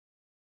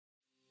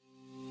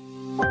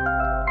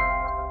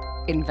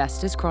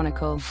Investors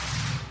Chronicle.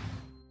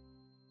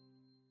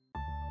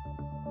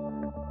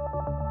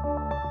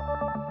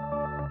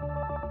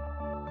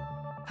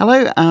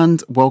 Hello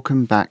and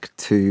welcome back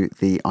to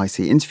the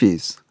IC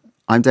Interviews.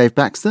 I'm Dave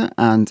Baxter,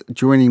 and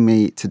joining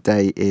me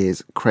today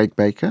is Craig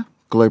Baker,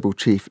 Global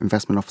Chief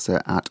Investment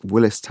Officer at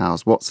Willis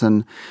Towers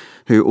Watson,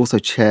 who also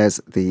chairs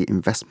the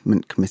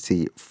Investment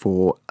Committee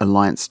for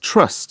Alliance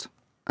Trust.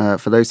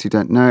 For those who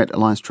don't know it,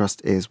 Alliance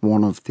Trust is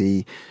one of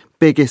the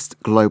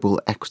biggest global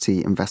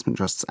equity investment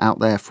trusts out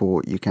there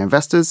for UK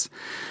investors,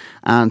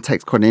 and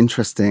takes quite an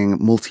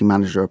interesting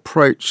multi-manager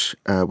approach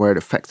where it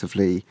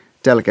effectively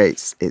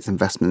delegates its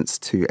investments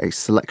to a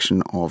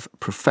selection of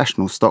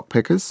professional stock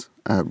pickers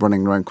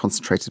running their own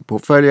concentrated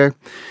portfolio,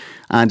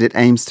 and it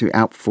aims to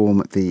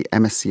outperform the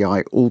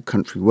MSCI All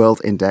Country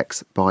World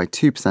Index by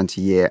 2%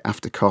 a year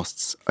after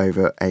costs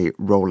over a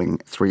rolling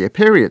 3-year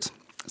period.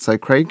 So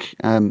Craig,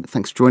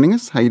 thanks for joining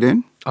us. How are you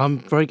doing? I'm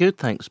very good,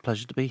 thanks.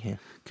 Pleasure to be here.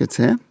 Good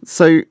to hear.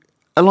 So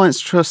Alliance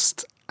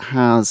Trust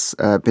has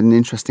been an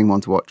interesting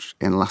one to watch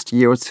in the last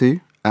year or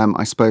two.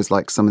 I suppose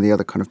like some of the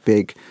other kind of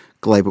big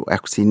global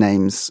equity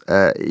names,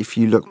 if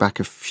you look back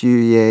a few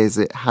years,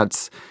 it had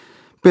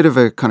a bit of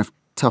a kind of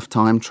tough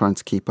time trying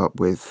to keep up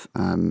with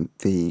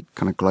the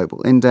kind of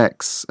global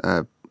index,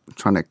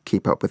 trying to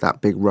keep up with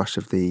that big rush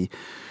of the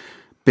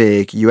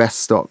big US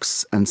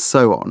stocks and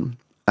so on.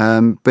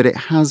 But it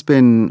has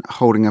been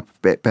holding up a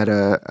bit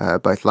better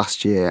both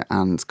last year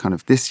and kind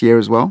of this year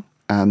as well,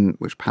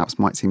 which perhaps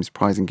might seem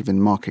surprising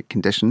given market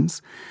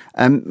conditions.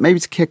 Maybe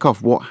to kick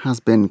off, what has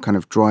been kind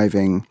of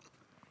driving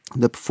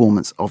the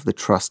performance of the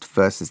trust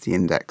versus the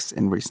index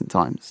in recent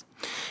times?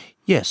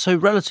 Yeah, so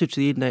relative to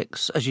the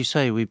index, as you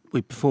say, we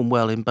performed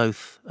well in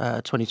both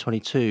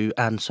 2022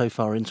 and so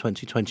far in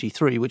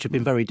 2023, which have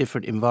been very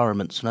different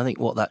environments. And I think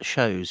what that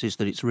shows is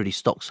that it's really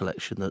stock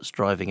selection that's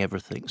driving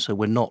everything. So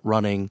we're not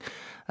running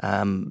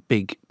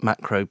big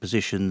macro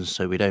positions,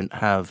 so we don't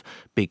have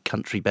big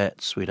country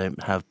bets, we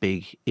don't have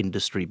big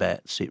industry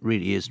bets. It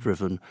really is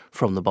driven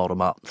from the bottom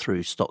up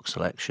through stock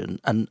selection,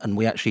 and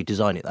we actually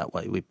design it that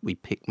way. We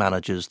pick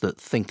managers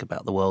that think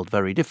about the world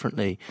very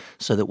differently,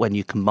 so that when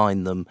you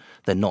combine them,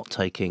 they're not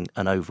taking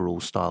an overall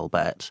style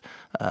bet.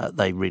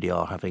 They really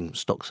are having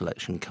stock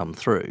selection come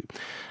through,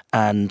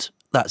 and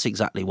that's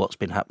exactly what's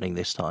been happening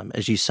this time.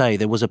 As you say,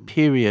 there was a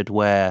period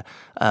where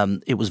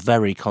it was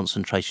very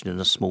concentrated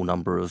in a small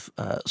number of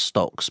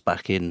stocks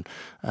back in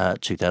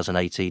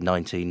 2018,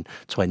 19,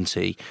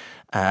 20.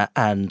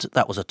 And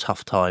that was a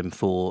tough time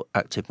for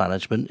active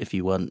management if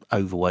you weren't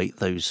overweight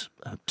those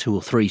 2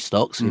 or 3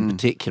 stocks. In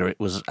particular, it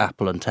was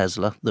Apple and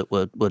Tesla that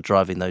were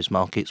driving those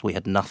markets. We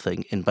had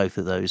nothing in both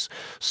of those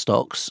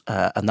stocks,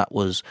 and that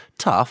was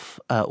tough,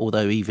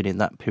 although even in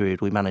that period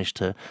we managed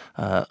to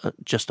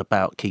just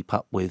about keep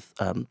up with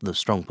the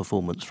strong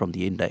performance from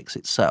the index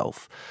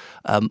itself.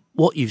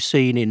 What you've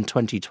seen in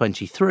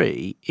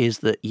 2023 is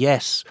that,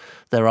 yes,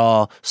 there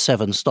are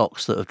 7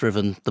 stocks that have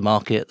driven the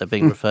market. They're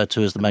being referred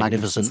to as the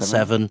Magnificent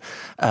Seven,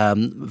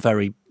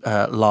 very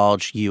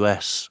large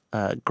US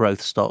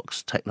growth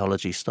stocks,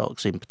 technology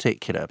stocks in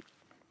particular.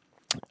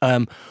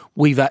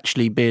 We've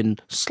actually been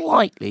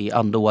slightly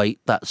underweight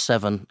that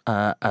 7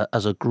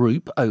 as a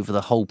group over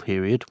the whole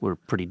period. We're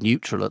pretty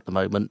neutral at the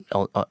moment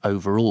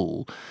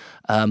overall,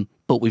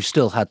 but we've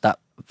still had that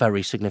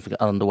very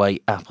significant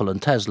underweight Apple and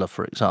Tesla,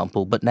 for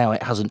example. But now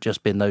it hasn't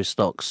just been those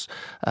stocks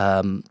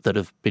that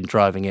have been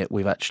driving it.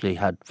 We've actually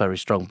had very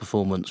strong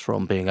performance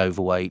from being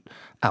overweight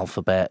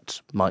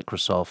Alphabet,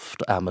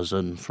 Microsoft,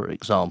 Amazon, for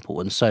example.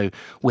 And so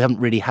we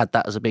haven't really had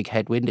that as a big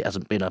headwind. It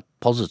hasn't been a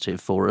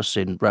positive for us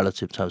in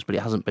relative terms, but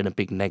it hasn't been a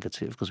big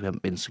negative because we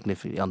haven't been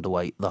significantly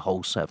underweight the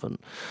whole 7.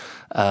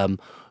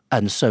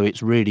 And so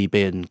it's really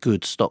been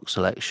good stock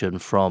selection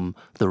from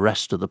the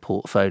rest of the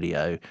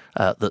portfolio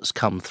that's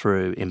come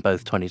through in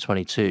both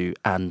 2022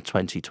 and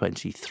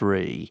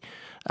 2023.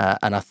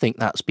 And I think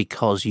that's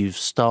because you've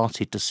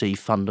started to see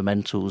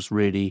fundamentals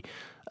really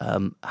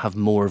have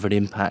more of an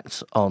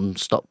impact on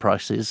stock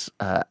prices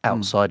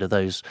outside of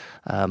those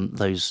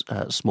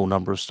small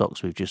number of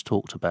stocks we've just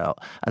talked about.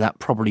 And that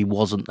probably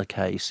wasn't the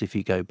case if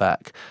you go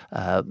back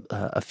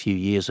a few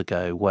years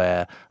ago,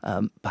 where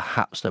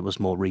perhaps there was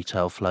more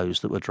retail flows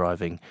that were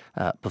driving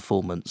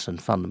performance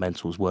and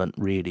fundamentals weren't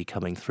really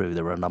coming through.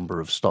 There were a number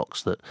of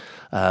stocks that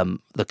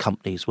the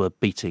companies were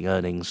beating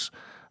earnings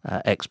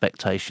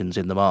expectations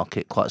in the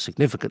market quite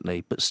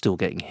significantly, but still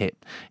getting hit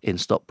in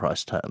stock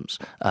price terms.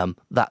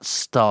 That's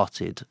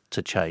started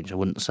to change. I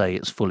wouldn't say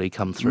it's fully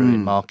come through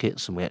in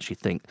markets, and we actually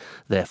think,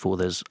 therefore,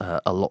 there's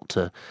a lot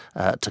to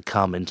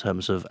come in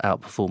terms of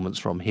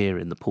outperformance from here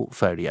in the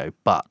portfolio.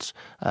 But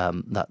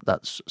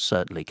that's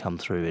certainly come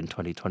through in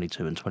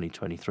 2022 and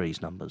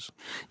 2023's numbers.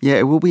 Yeah,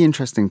 it will be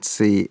interesting to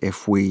see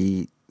if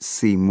we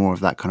see more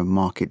of that kind of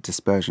market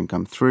dispersion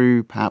come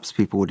through. Perhaps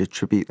people would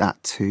attribute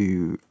that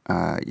to,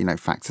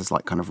 factors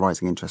like kind of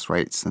rising interest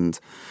rates and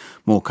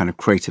more kind of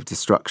creative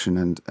destruction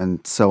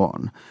and so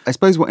on. I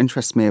suppose what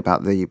interests me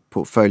about the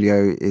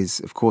portfolio is,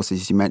 of course,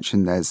 as you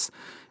mentioned, there's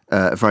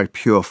a very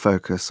pure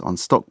focus on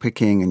stock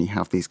picking, and you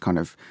have these kind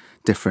of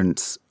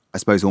different I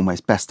suppose,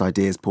 almost best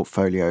ideas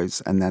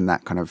portfolios, and then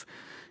that kind of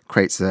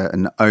creates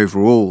an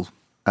overall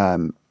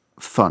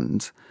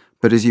fund.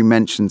 But as you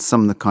mentioned,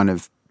 some of the kind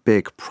of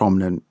big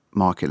prominent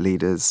market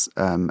leaders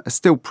are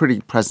still pretty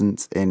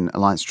present in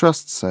Alliance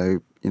Trust.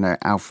 So,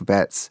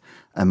 Alphabet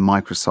and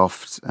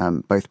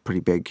Microsoft, both pretty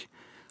big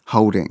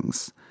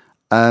holdings.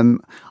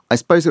 I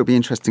suppose it would be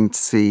interesting to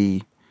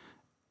see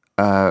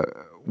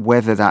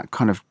whether that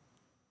kind of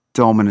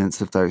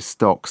dominance of those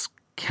stocks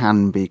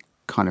can be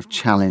kind of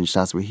challenged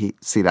as we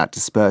see that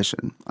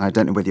dispersion. I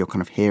don't know whether you're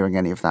kind of hearing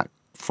any of that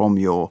from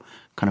your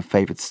kind of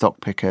favoured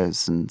stock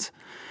pickers and,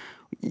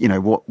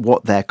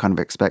 what they're kind of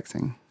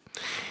expecting.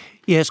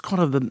 Yeah, it's quite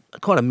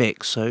a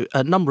mix. So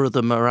a number of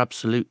them are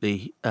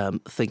absolutely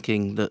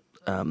thinking that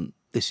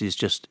this is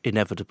just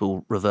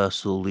inevitable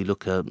reversal. We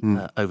look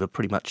over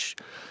pretty much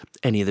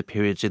any of the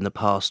periods in the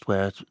past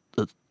where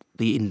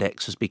the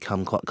index has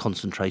become quite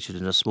concentrated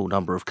in a small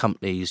number of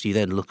companies. You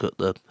then look at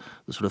the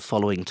sort of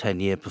following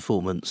 10-year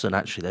performance, and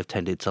actually they've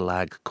tended to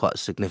lag quite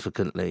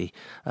significantly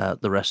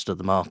the rest of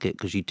the market,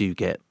 because you do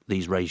get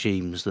these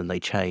regimes, then they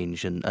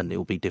change, and it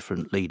will be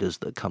different leaders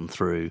that come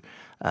through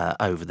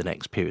over the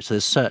next period. So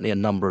there's certainly a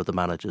number of the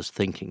managers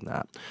thinking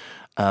that.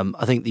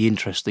 I think the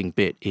interesting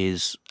bit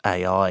is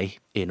AI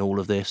in all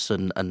of this,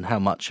 and how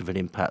much of an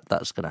impact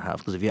that's going to have.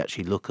 Because if you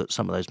actually look at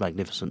some of those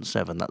Magnificent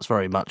Seven, that's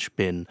very much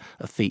been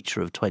a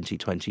feature of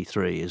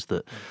 2023, is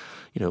that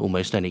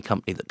almost any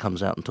company that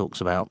comes out and talks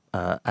about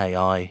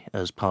AI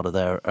as part of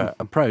their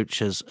approach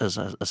has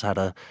had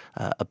a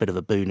bit of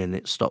a boon in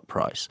its stock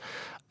price.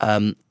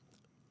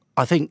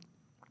 I think,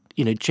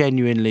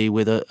 genuinely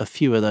with a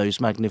few of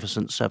those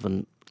Magnificent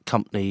Seven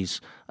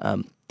companies,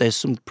 there's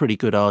some pretty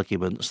good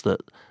arguments that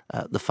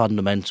the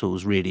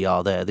fundamentals really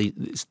are there.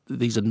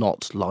 These are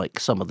not like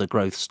some of the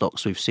growth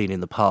stocks we've seen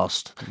in the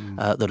past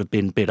that have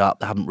been bid up,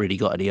 that haven't really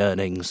got any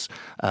earnings,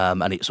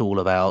 and it's all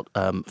about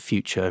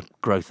future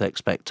growth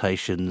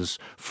expectations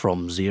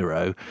from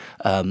zero.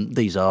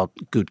 These are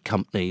good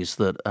companies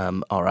that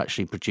are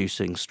actually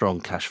producing strong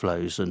cash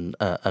flows and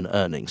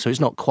earnings. So it's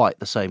not quite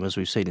the same as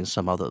we've seen in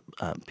some other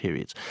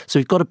periods. So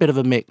we've got a bit of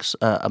a mix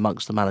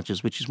amongst the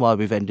managers, which is why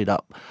we've ended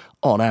up,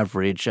 on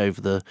average,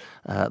 over the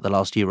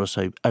last year or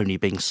so, only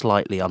being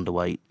slightly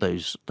underweight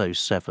those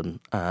seven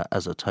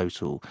as a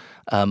total.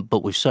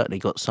 But we've certainly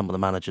got some of the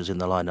managers in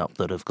the lineup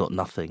that have got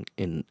nothing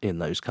in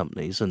those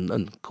companies, and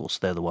of course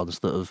they're the ones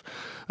that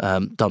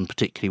have done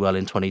particularly well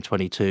in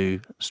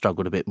 2022,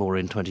 struggled a bit more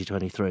in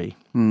 2023.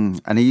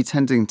 And are you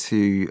tending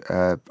to,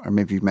 or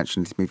maybe you've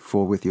mentioned to me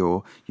before,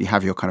 you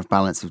have your kind of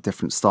balance of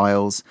different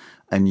styles,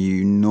 and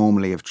you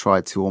normally have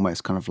tried to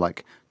almost kind of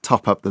like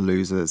top up the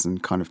losers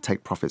and kind of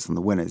take profits on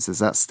the winners. Is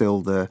that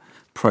still the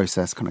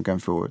process kind of going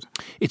forward?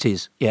 It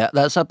is, yeah.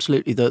 That's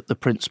absolutely the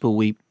principle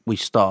we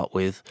start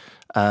with.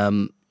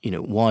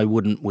 Why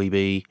wouldn't we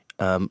be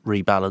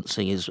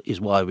rebalancing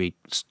is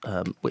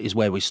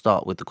where we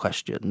start with the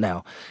question.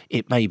 Now,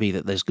 it may be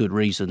that there's good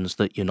reasons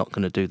that you're not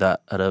going to do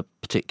that at a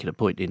particular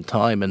point in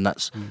time, and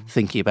that's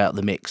thinking about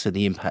the mix and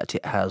the impact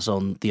it has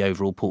on the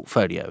overall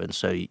portfolio. And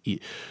so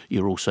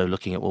you're also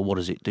looking at, well, what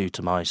does it do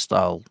to my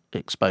style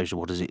exposure?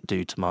 What does it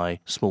do to my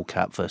small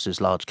cap versus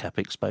large cap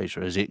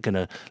exposure? Is it going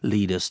to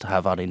lead us to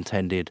have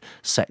unintended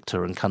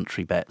sector and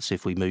country bets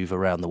if we move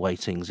around the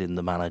weightings in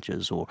the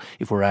managers, or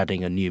if we're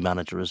adding a new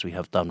manager as we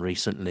have done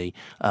recently?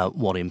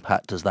 What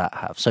impact does that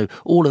have? So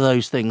all of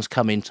those things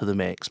come into the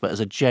mix. But as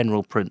a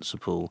general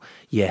principle,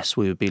 yes,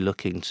 we would be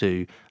looking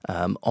to,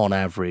 on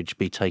average,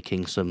 be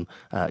taking some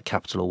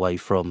capital away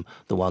from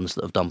the ones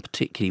that have done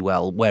particularly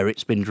well, where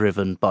it's been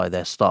driven by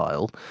their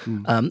style.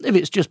 If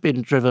it's just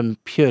been driven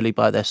purely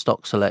by their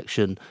stock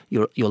selection,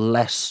 you're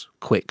less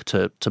quick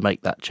to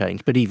make that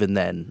change. But even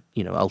then,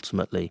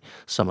 ultimately,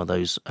 some of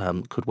those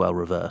could well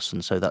reverse.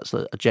 And so that's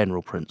a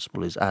general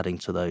principle, is adding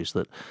to those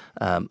that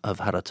have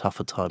had a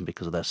tougher time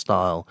because of their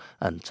style,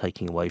 and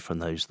taking away from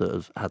those that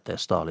have had their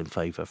style in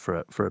favour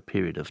for a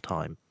period of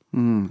time.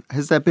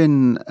 Has there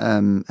been,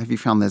 have you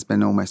found there's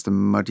been almost a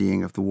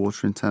muddying of the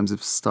water in terms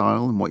of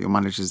style and what your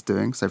manager's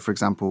doing? So, for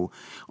example,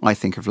 I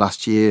think of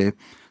last year,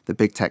 the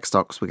big tech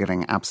stocks were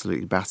getting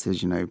absolutely battered.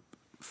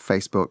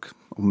 Facebook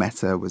or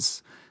Meta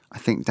was, I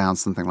think, down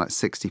something like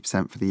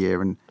 60% for the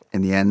year in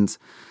the end.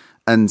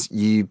 And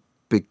you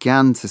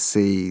began to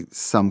see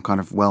some kind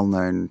of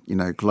well-known,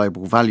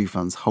 global value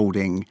funds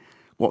holding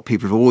what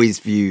people have always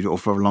viewed, or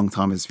for a long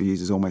time has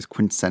viewed, as almost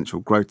quintessential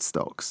growth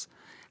stocks.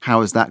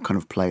 How has that kind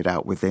of played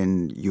out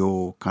within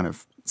your kind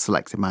of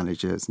selected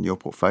managers and your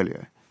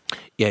portfolio?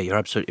 Yeah, you're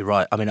absolutely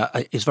right. I mean,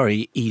 it's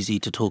very easy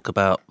to talk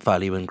about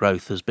value and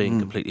growth as being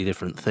completely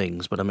different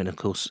things. But I mean, of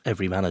course,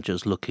 every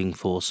manager's looking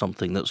for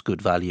something that's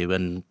good value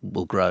and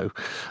will grow.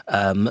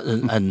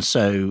 And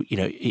so,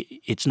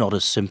 it's not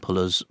as simple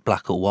as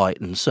black or white.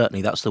 And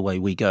certainly that's the way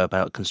we go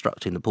about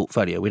constructing the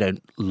portfolio. We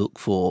don't look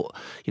for,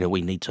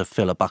 we need to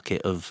fill a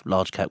bucket of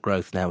large cap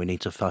growth. Now we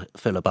need to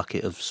fill a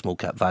bucket of small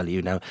cap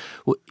value. Now,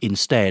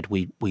 instead,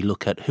 we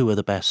look at who are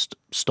the best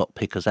stock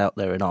pickers out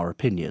there, in our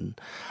opinion,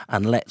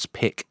 and let's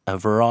pick a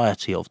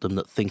variety of them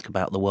that think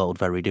about the world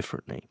very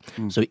differently.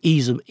 So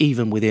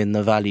even within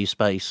the value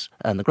space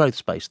and the growth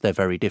space, they're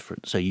very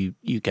different. So you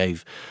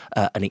gave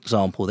an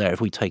example there. If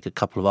we take a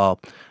couple of our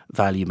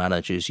value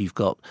managers, you've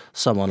got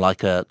someone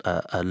like a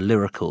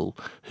Lyrical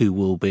who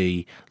will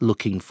be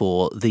looking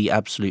for the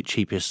absolute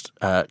cheapest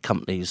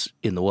companies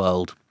in the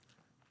world,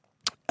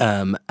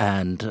 and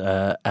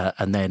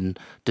then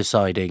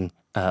deciding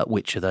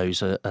which of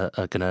those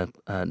are going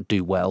to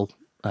do well,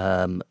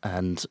 and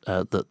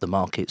that the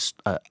market's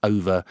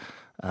over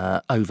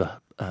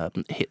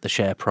hit the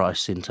share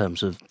price in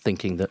terms of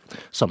thinking that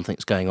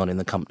something's going on in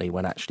the company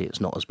when actually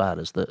it's not as bad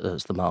as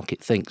the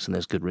market thinks, and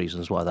there's good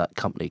reasons why that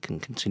company can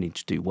continue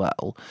to do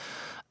well.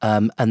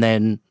 And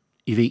then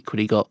you've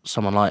equally got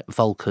someone like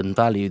Vulcan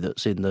Value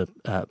that's in the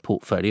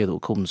portfolio that will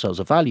call themselves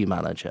a value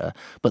manager,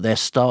 but their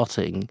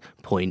starting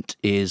point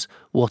is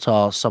what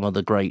are some of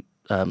the great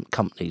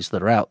companies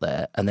that are out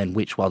there, and then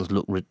which ones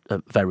look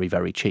very,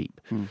 very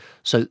cheap.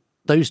 So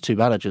those two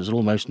managers will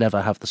almost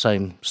never have the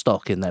same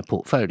stock in their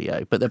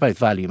portfolio, but they're both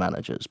value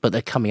managers, but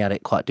they're coming at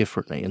it quite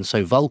differently. And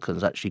so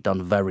Vulcan's actually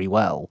done very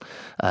well.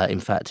 In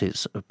fact,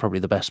 it's probably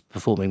the best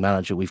performing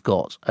manager we've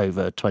got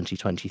over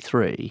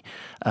 2023,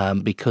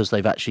 because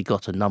they've actually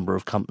got a number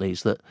of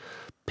companies that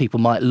people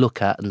might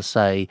look at and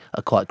say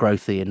are quite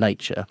growthy in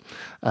nature,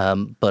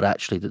 but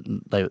actually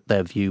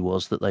their view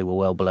was that they were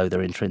well below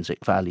their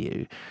intrinsic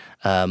value,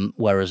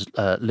 whereas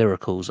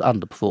Lyrical's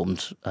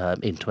underperformed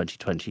in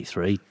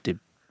 2023, did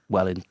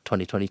well in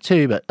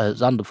 2022, but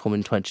has underperformed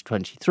in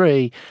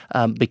 2023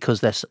 because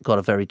they've got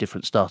a very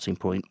different starting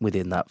point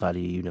within that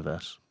value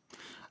universe.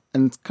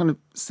 And kind of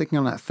sticking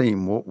on that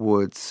theme, what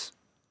would,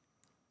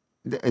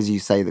 as you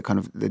say, the kind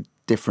of the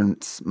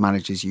different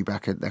managers you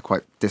back at, they're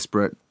quite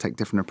disparate, take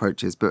different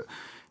approaches, but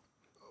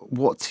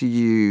what to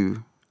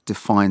you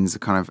defines a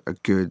kind of a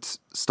good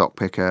stock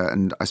picker?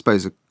 And I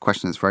suppose a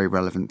question that's very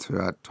relevant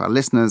to our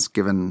listeners,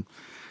 given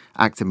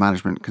active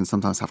management can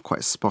sometimes have quite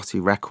a spotty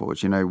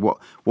record. You know,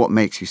 what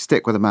makes you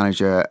stick with a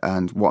manager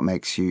and what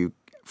makes you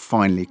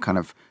finally kind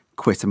of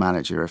quit a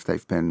manager if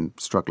they've been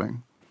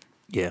struggling?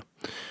 Yeah.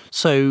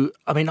 So,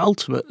 I mean,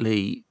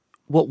 ultimately,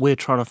 what we're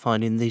trying to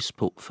find in this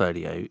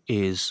portfolio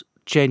is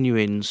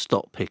genuine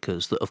stock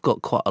pickers that have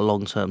got quite a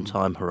long-term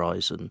time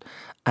horizon,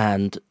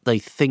 and they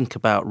think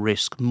about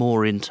risk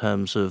more in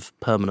terms of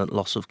permanent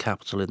loss of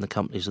capital in the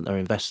companies that they're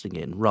investing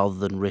in, rather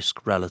than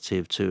risk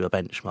relative to a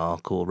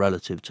benchmark or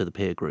relative to the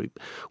peer group.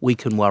 We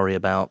can worry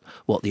about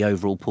what the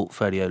overall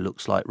portfolio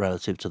looks like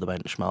relative to the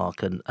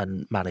benchmark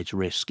and manage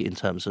risk in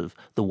terms of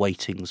the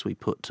weightings we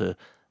put to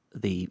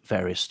the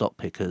various stock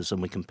pickers,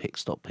 and we can pick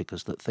stock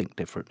pickers that think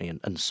differently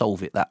and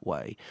solve it that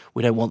way.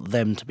 We don't want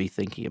them to be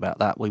thinking about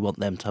that. We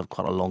want them to have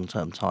quite a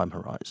long-term time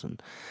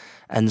horizon.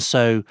 And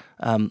so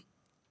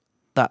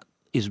that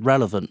is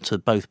relevant to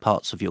both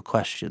parts of your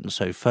question.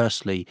 So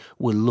firstly,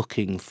 we're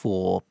looking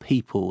for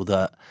people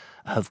that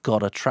have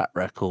got a track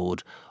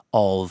record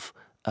of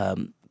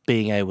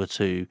being able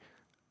to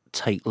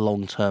take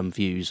long-term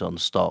views on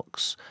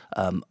stocks,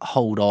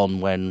 hold on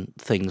when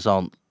things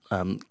aren't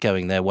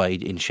going their way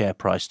in share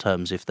price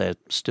terms if they're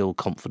still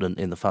confident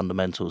in the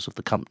fundamentals of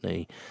the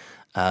company,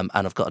 and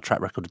have got a track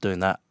record of doing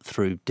that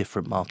through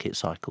different market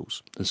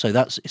cycles. And so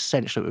that's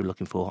essentially what we're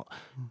looking for.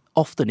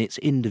 Often it's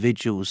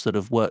individuals that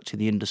have worked in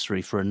the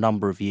industry for a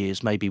number of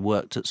years, maybe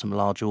worked at some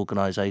large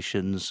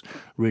organisations,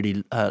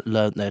 really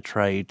learnt their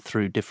trade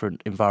through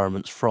different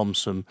environments from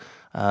some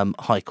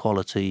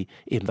high-quality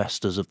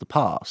investors of the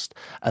past,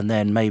 and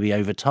then maybe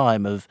over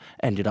time have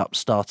ended up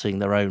starting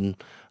their own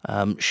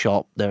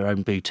shop, their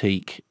own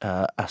boutique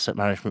asset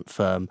management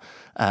firm,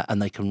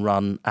 and they can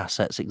run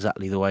assets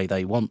exactly the way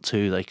they want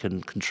to. They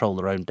can control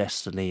their own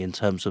destiny in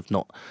terms of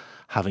not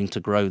having to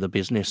grow the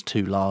business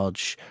too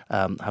large,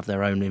 have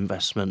their own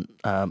investment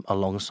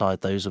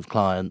alongside those of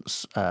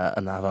clients,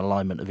 and have an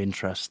alignment of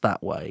interests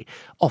that way.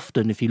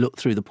 Often, if you look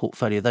through the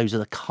portfolio, those are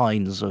the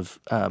kinds of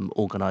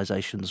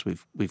organisations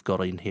we've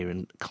got in here,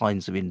 and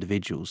kinds of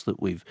individuals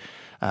that we've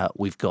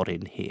got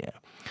in here.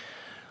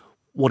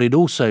 What it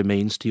also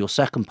means, to your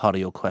second part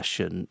of your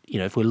question, you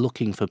know, if we're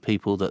looking for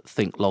people that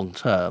think long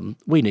term,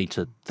 we need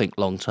to think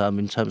long term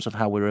in terms of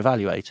how we're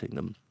evaluating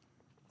them.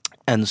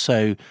 And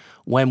so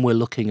when we're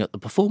looking at the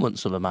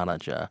performance of a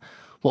manager,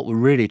 what we're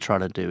really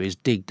trying to do is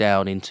dig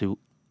down into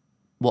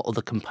what are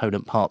the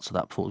component parts of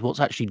that performance, what's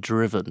actually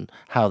driven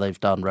how they've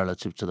done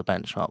relative to the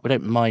benchmark. We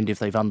don't mind if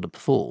they've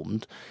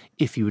underperformed,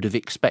 if you would have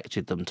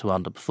expected them to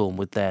underperform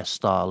with their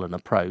style and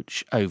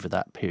approach over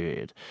that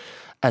period.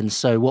 And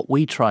so what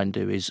we try and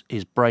do is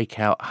break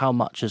out how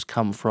much has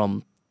come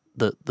from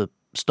the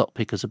stock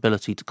picker's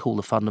ability to call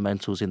the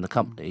fundamentals in the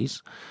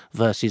companies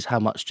versus how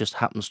much just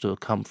happens to have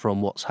come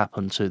from what's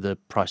happened to the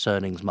price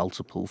earnings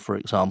multiple, for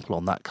example,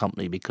 on that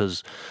company,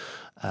 because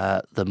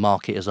the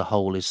market as a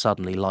whole is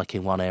suddenly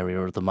liking one area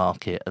of the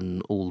market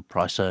and all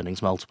price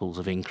earnings multiples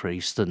have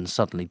increased, and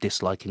suddenly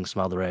disliking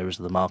some other areas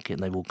of the market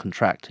and they've all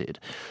contracted.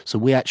 So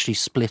we actually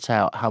split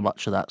out how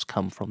much of that's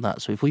come from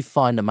that. So if we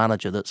find a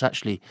manager that's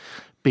actually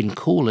been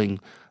calling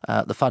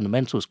the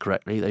fundamentals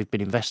correctly. They've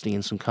been investing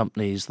in some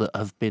companies that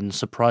have been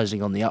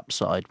surprising on the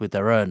upside with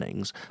their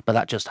earnings, but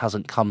that just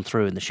hasn't come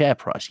through in the share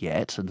price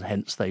yet, and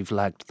hence they've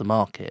lagged the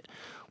market.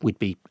 We'd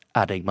be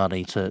adding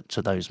money to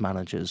those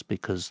managers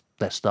because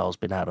their style's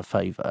been out of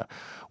favour.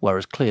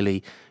 Whereas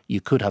clearly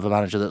you could have a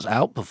manager that's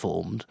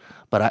outperformed,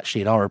 but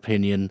actually, in our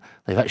opinion,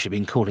 they've actually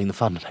been calling the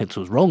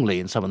fundamentals wrongly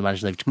in some of the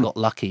managers. They've got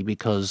lucky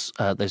because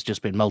there's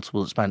just been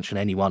multiple expansion.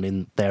 Anyone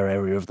in their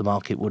area of the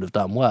market would have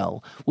done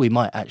well. We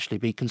might actually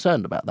be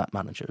concerned about that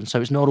manager. And so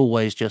it's not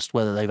always just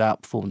whether they've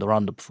outperformed or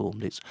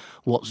underperformed. It's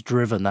what's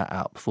driven that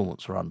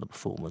outperformance or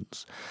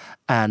underperformance.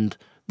 And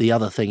the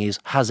other thing is,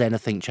 has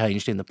anything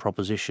changed in the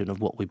proposition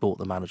of what we bought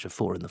the manager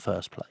for in the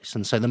first place?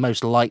 And so the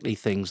most likely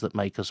things that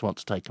make us want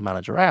to take a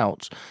manager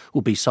out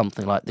will be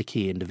something like the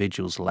key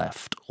individuals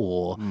left,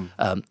 or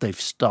they've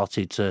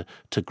started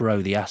to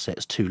grow the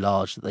assets too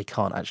large that they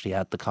can't actually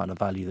add the kind of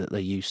value that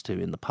they used to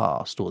in the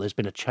past, or there's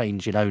been a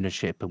change in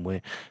ownership and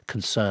we're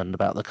concerned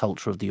about the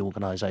culture of the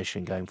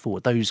organisation going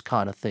forward. Those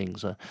kind of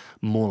things are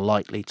more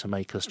likely to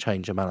make us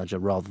change a manager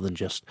rather than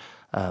just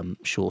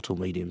short or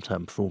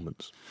medium-term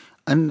performance.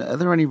 And are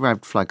there any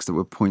red flags that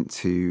would point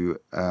to,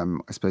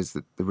 I suppose,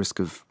 the risk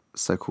of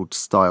so-called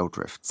style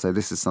drift? So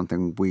this is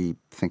something we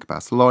think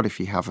about a lot. If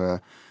you have I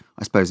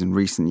suppose in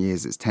recent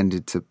years, it's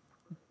tended to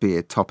be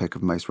a topic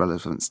of most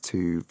relevance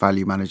to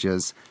value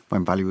managers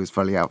when value was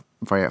very out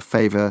of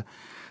favour.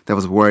 There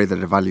was a worry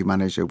that a value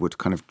manager would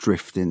kind of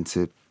drift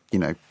into,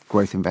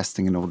 growth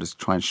investing in order to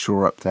try and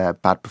shore up their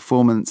bad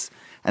performance.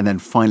 And then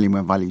finally,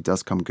 when value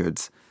does come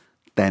good,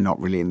 they're not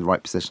really in the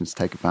right position to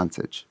take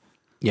advantage.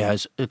 Yeah,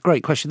 it's a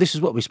great question. This is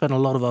what we spend a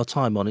lot of our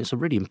time on. It's a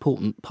really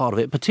important part of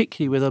it,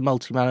 particularly with a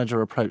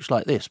multi-manager approach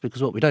like this,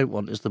 because what we don't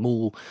want is them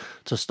all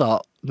to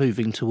start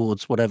moving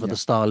towards whatever the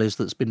style is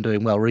that's been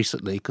doing well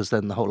recently, because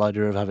then the whole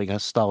idea of having a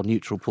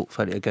style-neutral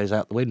portfolio goes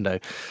out the window.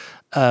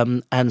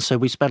 And so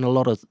we spend a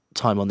lot of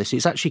time on this.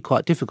 It's actually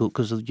quite difficult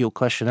because of your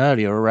question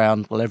earlier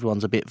around, well,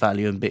 everyone's a bit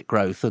value and bit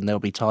growth, and there'll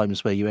be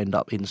times where you end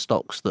up in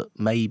stocks that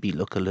maybe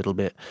look a little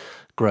bit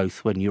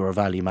growth when you're a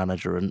value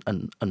manager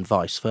and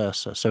vice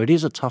versa. So it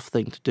is a tough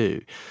thing to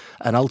do.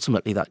 And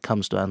ultimately that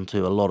comes down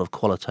to a lot of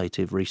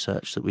qualitative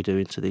research that we do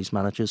into these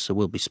managers. So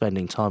we'll be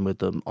spending time with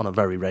them on a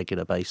very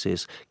regular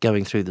basis,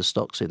 going through the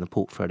stocks in the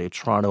portfolio,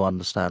 trying to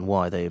understand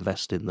why they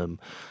invest in them.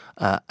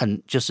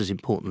 And just as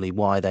importantly,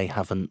 why they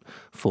haven't,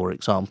 for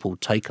example,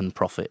 taken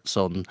profits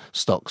on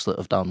stocks that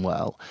have done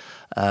well.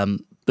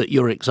 But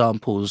your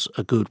example's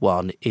a good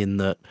one in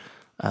that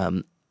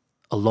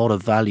a lot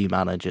of value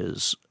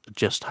managers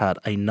just had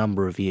a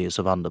number of years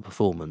of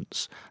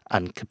underperformance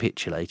and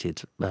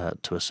capitulated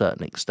to a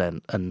certain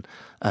extent and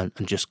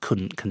just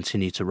couldn't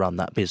continue to run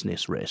that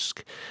business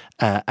risk.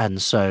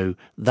 And so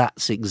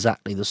that's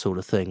exactly the sort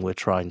of thing we're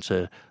trying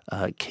to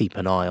keep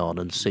an eye on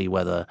and see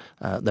whether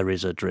there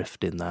is a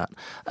drift in that.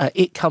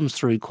 It comes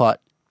through quite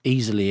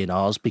easily in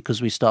ours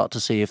because we start to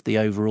see if the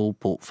overall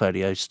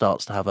portfolio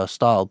starts to have a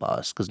style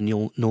bias, because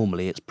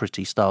normally it's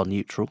pretty style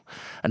neutral.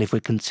 And if we're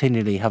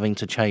continually having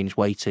to change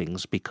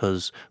weightings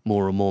because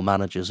more and more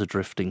managers are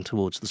drifting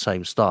towards the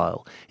same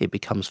style, it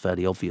becomes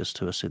fairly obvious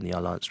to us in the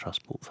Alliance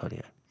Trust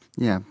portfolio.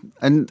 Yeah.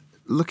 And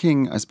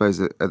looking, I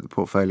suppose, at the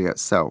portfolio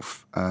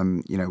itself,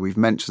 we've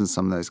mentioned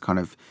some of those kind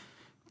of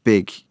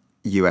big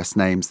US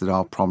names that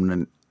are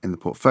prominent in the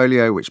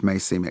portfolio, which may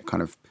seem it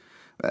kind of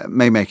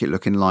may make it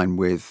look in line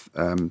with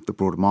the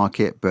broader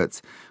market. But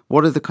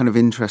what are the kind of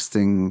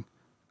interesting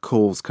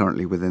calls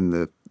currently within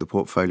the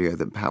portfolio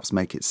that perhaps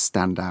make it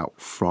stand out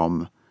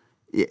from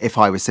if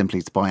I was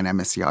simply to buy an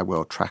MSCI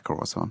World Tracker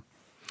or so on?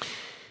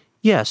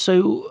 Yeah,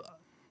 so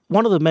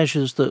one of the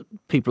measures that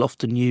people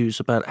often use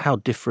about how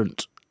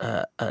different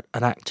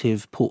an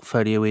active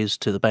portfolio is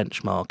to the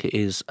benchmark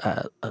is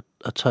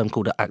a term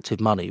called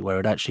active money, where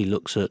it actually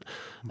looks at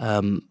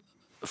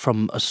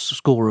from a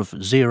score of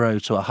 0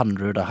 to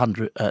 100,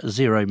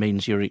 0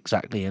 means you're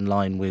exactly in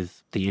line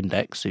with the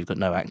index, so you've got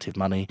no active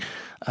money.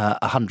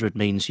 100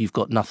 means you've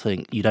got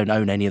nothing, you don't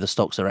own any of the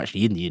stocks that are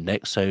actually in the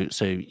index, so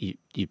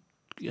you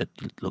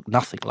look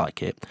nothing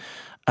like it.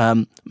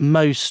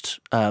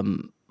 Most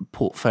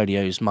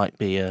portfolios might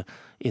be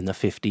in the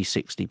 50,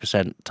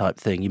 60% type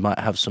thing. You might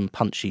have some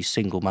punchy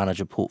single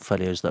manager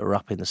portfolios that are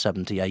up in the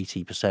 70,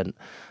 80%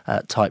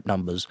 type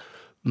numbers.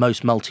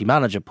 Most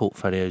multi-manager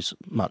portfolios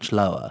much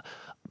lower.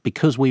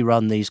 Because we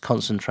run these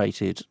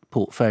concentrated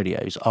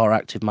portfolios, our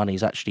active money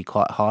is actually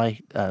quite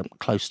high,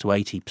 close to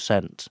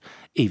 80%,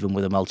 even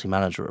with a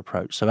multi-manager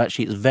approach. So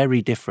actually it's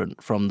very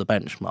different from the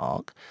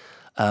benchmark.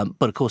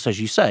 But of course, as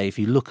you say, if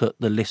you look at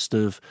the list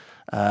of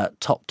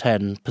top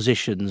 10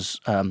 positions,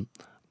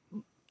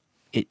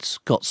 it's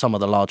got some of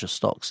the largest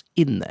stocks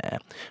in there.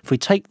 If we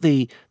take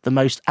the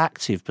most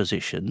active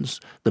positions,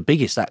 the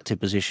biggest active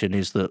position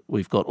is that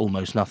we've got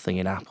almost nothing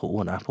in Apple,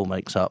 and Apple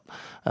makes up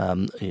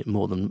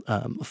more than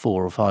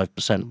 4 or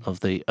 5% of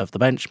the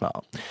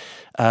benchmark.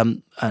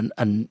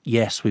 And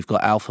yes, we've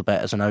got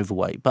Alphabet as an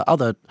overweight, but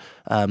other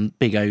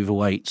big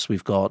overweights,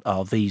 we've got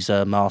our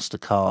Visa,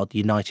 MasterCard,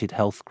 United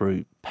Health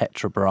Group,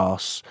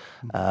 Petrobras,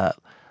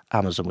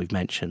 Amazon we've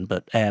mentioned,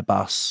 but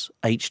Airbus,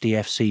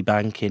 HDFC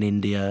Bank in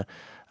India,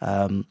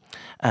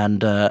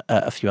 and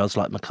a few others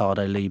like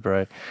Mercado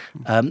Libre.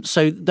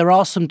 So there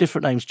are some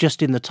different names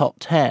just in the top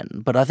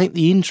 10. But I think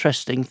the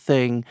interesting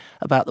thing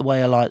about the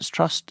way Alliance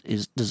Trust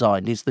is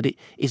designed is that it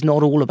is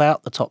not all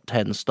about the top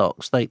 10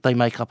 stocks. They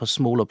make up a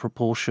smaller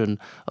proportion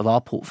of our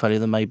portfolio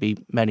than maybe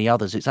many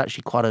others. It's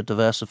actually quite a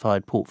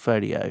diversified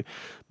portfolio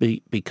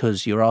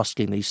because you're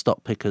asking these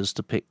stock pickers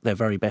to pick their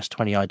very best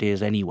 20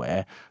 ideas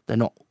anywhere. They're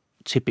not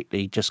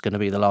typically just going to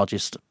be the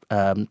largest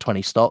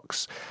 20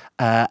 stocks,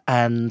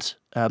 and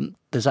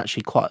there's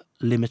actually quite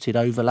limited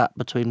overlap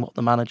between what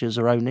the managers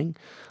are owning.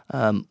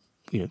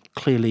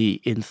 Clearly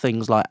in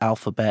things like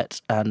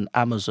Alphabet and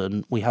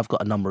Amazon, we have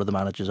got a number of the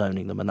managers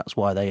owning them, and that's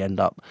why they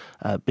end up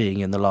being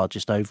in the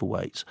largest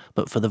overweights.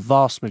 But for the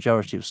vast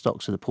majority of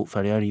stocks in the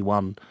portfolio, only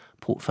one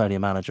portfolio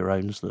manager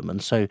owns them.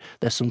 And so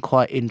there's some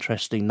quite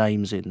interesting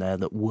names in there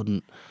that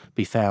wouldn't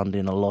be found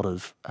in a lot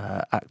of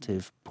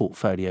active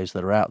portfolios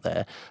that are out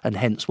there, and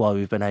hence why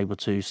we've been able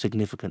to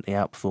significantly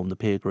outperform the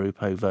peer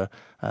group over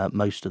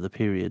most of the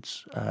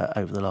periods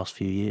over the last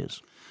few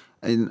years.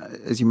 And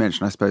as you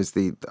mentioned, I suppose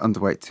the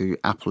underweight to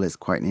Apple is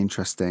quite an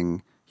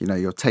interesting,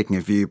 you're taking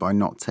a view by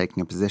not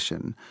taking a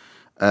position.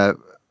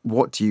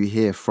 What do you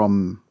hear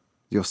from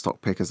your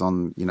stock pickers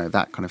on,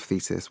 that kind of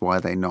thesis? Why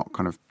are they not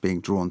kind of being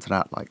drawn to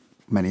that like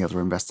many other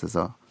investors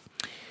are?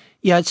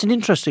 Yeah, it's an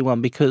interesting one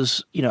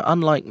because,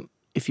 unlike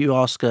if you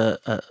ask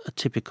a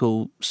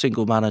typical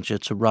single manager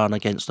to run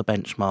against a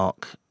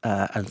benchmark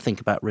and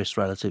think about risk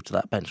relative to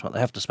that benchmark,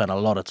 they have to spend a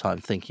lot of time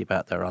thinking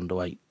about their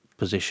underweight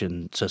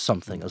position to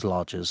something as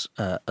large as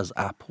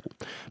Apple.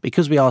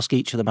 Because we ask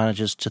each of the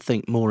managers to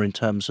think more in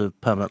terms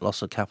of permanent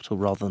loss of capital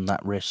rather than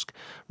that risk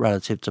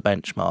relative to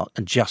benchmark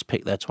and just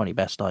pick their 20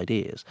 best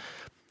ideas,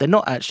 they're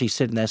not actually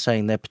sitting there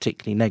saying they're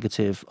particularly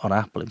negative on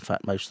Apple. In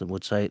fact, most of them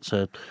would say it's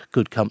a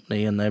good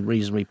company and they're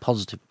reasonably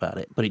positive about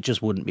it, but it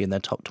just wouldn't be in their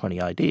top 20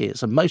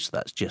 ideas. And most of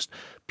that's just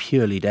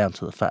purely down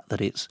to the fact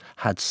that it's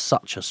had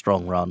such a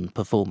strong run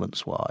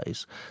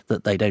performance-wise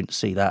that they don't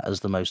see that as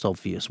the most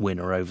obvious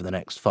winner over the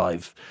next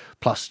 5+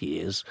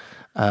 years,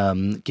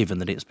 given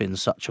that it's been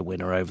such a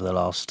winner over the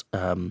last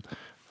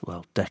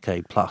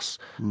decade plus.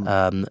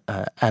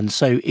 And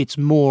so it's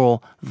more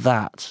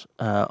that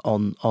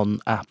on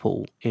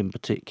Apple in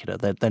particular.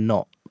 They're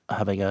not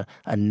having a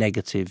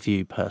negative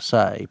view per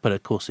se, but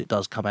of course it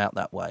does come out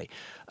that way.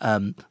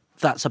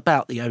 That's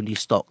about the only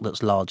stock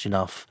that's large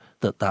enough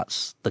that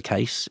that's the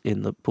case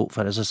in the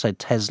portfolio. As I said,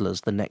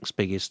 Tesla's the next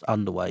biggest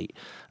underweight,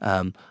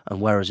 and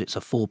whereas it's a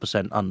 4%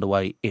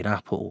 underweight in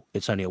Apple,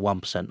 it's only a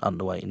 1%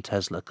 underweight in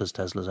Tesla because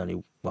Tesla's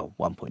only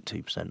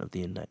 1.2% of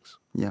the index.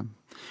 Yeah,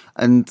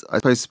 and I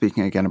suppose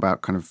speaking again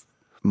about kind of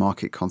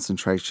market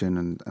concentration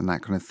and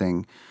that kind of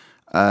thing,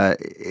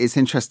 it's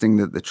interesting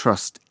that the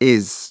trust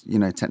is,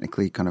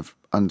 technically kind of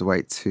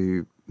underweight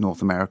to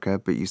North America,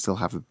 but you still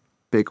have a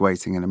big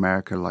weighting in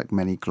America, like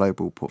many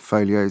global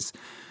portfolios.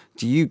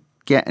 Do you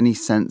get any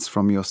sense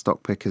from your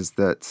stock pickers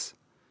that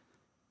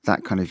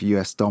kind of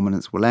US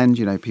dominance will end?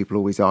 People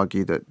always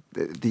argue that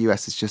the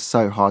US is just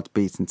so hard to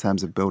beat in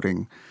terms of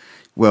building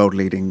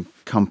world-leading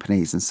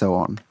companies and so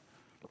on.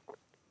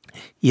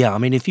 Yeah, I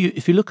mean, if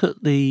you look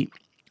at the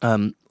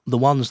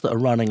ones that are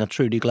running a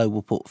truly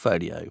global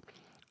portfolio,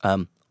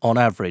 on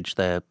average,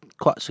 they're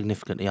quite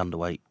significantly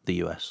underweight the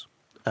US,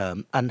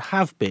 and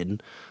have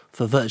been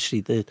for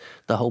virtually the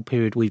whole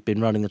period we've been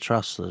running the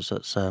trust.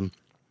 That's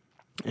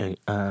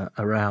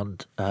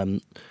around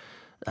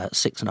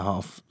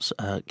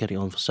 6.5, getting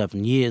on for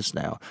 7 years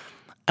now.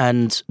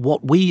 And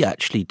what we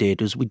actually did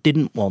is we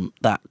didn't want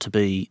that to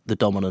be the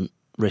dominant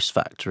risk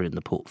factor in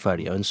the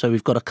portfolio. And so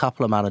we've got a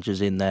couple of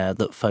managers in there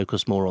that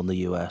focus more on the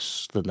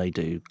US than they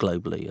do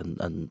globally.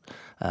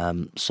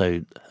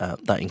 So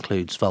that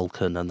includes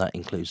Vulcan and that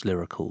includes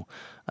Lyrical,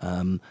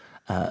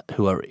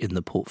 who are in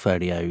the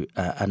portfolio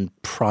and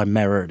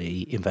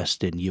primarily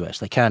invest in US.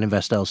 They can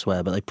invest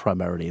elsewhere, but they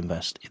primarily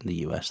invest in the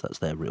US. That's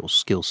their real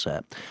skill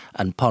set.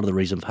 And part of the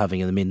reason for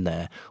having them in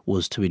there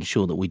was to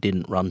ensure that we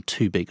didn't run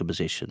too big a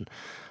position.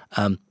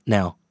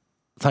 Now,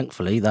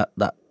 thankfully, that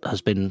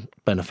has been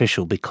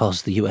beneficial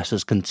because the US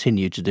has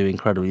continued to do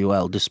incredibly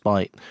well,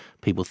 despite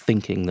people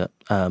thinking that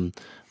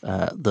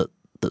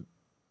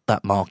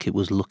that market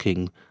was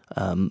looking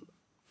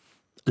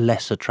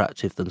less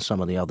attractive than some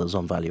of the others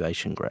on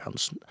valuation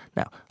grounds.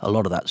 Now, a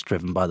lot of that's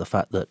driven by the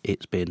fact that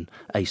it's been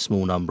a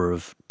small number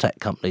of tech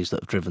companies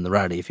that have driven the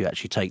rally. If you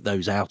actually take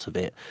those out of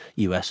it,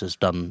 US has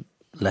done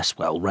less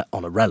well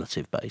on a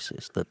relative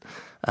basis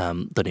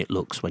than it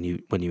looks when you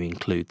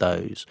include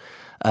those.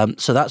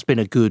 So that's been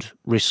a good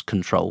risk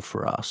control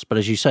for us. But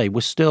as you say,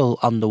 we're still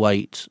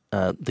underweight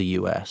the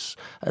US,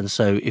 and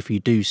so if you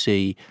do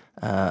see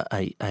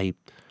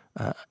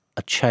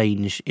a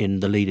change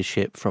in the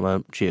leadership from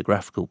a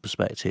geographical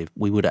perspective,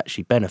 we would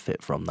actually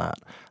benefit from that.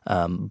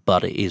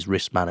 But it is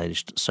risk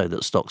managed so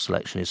that stock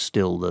selection is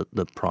still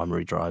the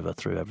primary driver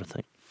through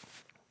everything.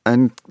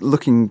 And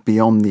looking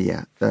beyond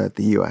the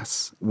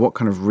US, what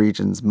kind of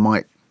regions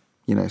might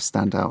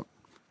stand out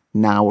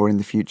now or in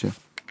the future?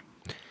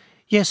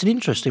 Yeah, it's an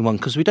interesting one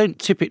because we don't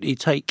typically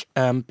take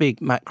big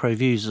macro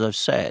views, as I've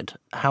said.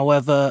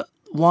 However,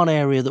 one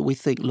area that we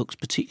think looks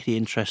particularly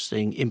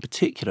interesting, in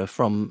particular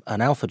from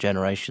an alpha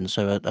generation,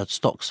 so a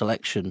stock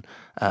selection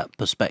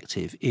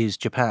perspective, is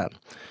Japan.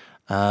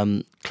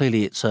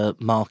 Clearly, it's a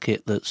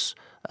market that's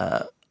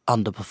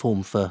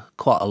underperformed for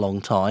quite a long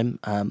time.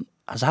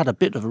 Has had a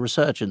bit of a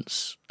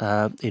resurgence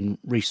in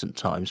recent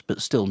times, but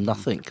still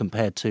nothing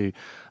compared to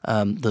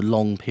the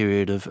long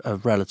period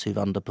of relative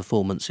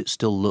underperformance. It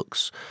still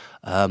looks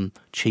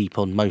cheap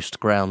on most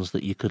grounds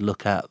that you could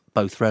look at,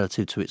 both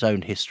relative to its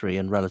own history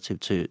and relative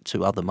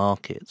to other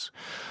markets.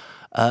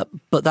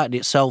 But that in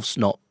itself's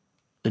not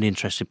an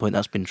interesting point.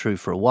 That's been true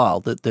for a while.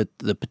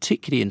 The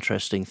particularly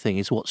interesting thing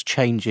is what's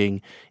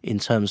changing in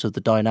terms of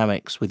the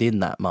dynamics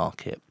within that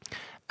market.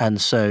 And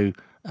so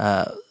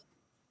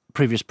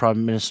previous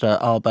Prime Minister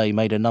Abe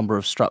made a number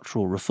of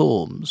structural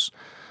reforms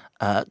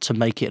to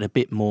make it a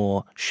bit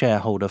more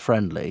shareholder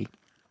friendly.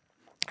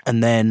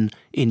 And then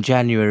in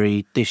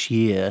January this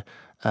year,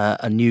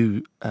 a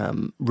new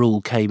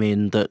rule came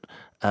in that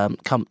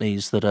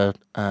companies that are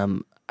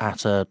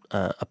at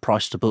a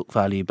price to book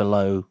value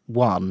below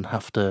 1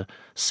 have to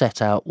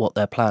set out what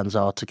their plans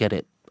are to get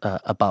it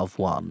above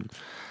 1.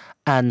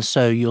 And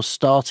so you're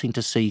starting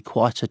to see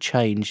quite a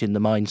change in the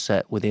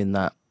mindset within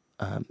that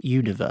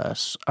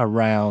universe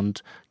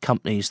around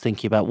companies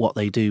thinking about what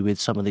they do with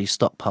some of these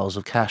stockpiles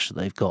of cash that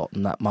they've got,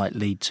 and that might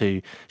lead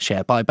to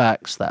share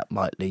buybacks, that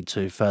might lead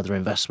to further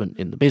investment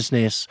in the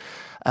business,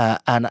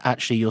 and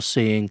actually you're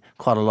seeing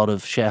quite a lot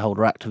of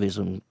shareholder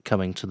activism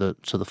coming to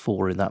the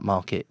fore in that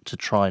market to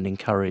try and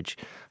encourage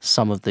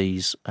some of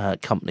these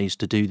companies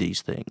to do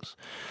these things.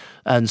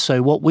 And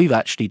so what we've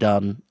actually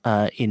done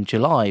in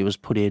July was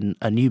put in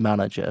a new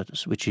manager,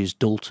 which is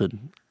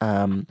Dalton.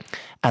 And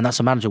that's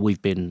a manager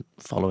we've been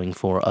following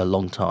for a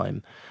long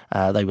time.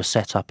 They were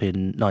set up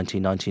in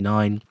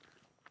 1999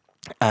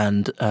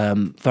 and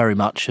very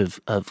much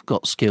have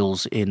got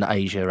skills in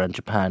Asia and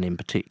Japan in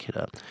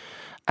particular.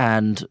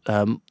 And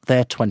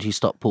their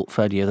 20-stock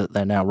portfolio that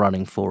they're now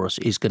running for us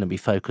is going to be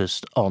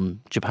focused on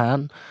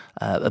Japan,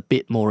 a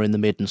bit more in the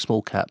mid and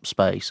small cap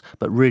space,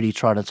 but really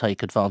trying to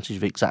take advantage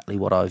of exactly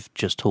what I've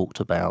just talked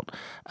about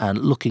and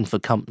looking for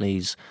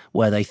companies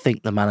where they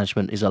think the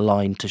management is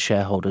aligned to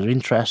shareholder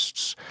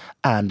interests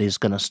and is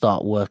going to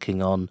start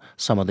working on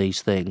some of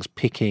these things,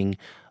 picking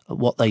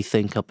what they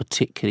think are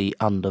particularly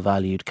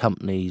undervalued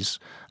companies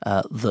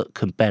that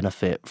can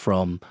benefit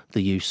from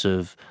the use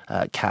of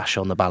cash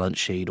on the balance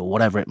sheet or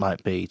whatever it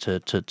might be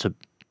to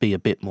be a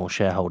bit more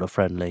shareholder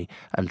friendly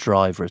and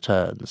drive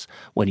returns.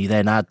 When you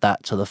then add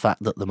that to the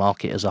fact that the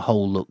market as a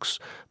whole looks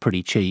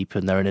pretty cheap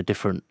and they're in a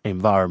different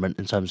environment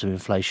in terms of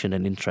inflation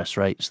and interest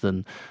rates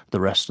than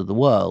the rest of the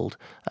world,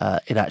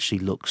 it actually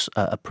looks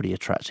a pretty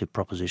attractive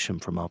proposition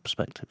from our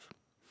perspective.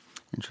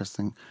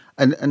 Interesting.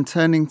 And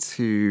turning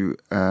to,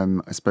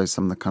 I suppose,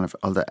 some of the kind of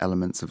other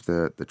elements of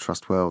the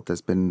trust world,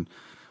 there's been,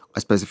 I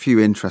suppose, a few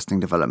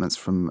interesting developments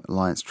from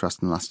Alliance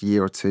Trust in the last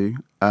year or two.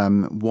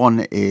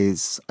 One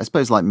is, I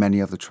suppose, like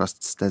many other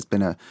trusts, there's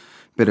been a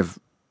bit of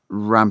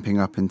ramping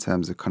up in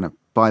terms of kind of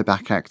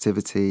buyback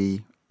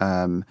activity.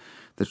 The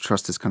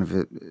trust has kind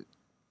of,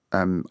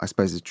 I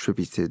suppose,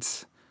 attributed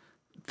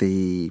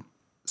the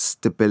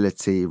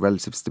stability,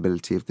 relative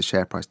stability of the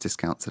share price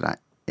discount to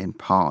that in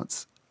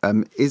part.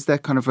 Is there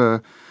kind of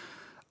a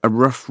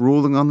rough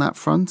ruling on that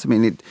front? I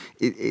mean,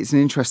 it's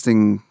an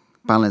interesting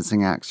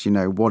balancing act. You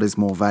know, what is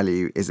more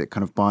value? Is it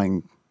kind of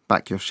buying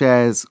back your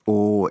shares,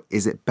 or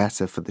is it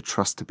better for the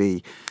trust to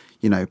be,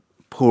 you know,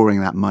 pouring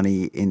that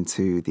money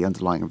into the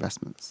underlying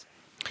investments?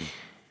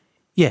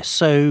 Yes,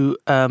 so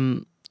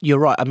you're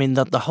right. I mean,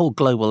 the whole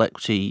global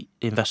equity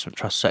investment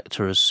trust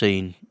sector has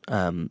seen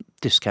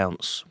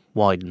discounts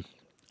widen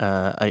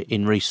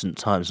in recent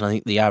times. And I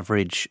think the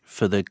average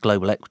for the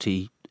global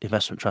equity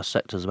investment trust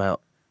sector is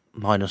about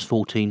minus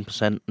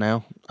 14%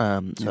 now, so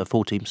a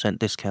 14%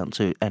 discount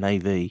to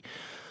NAV.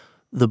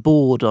 The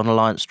board on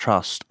Alliance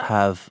Trust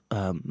have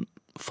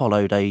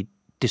followed a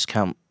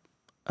discount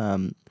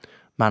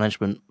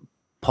management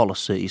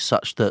policy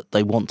such that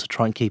they want to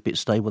try and keep it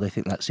stable. They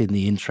think that's in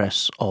the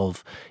interests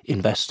of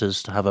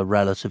investors to have a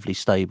relatively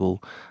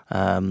stable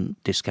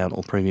discount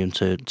or premium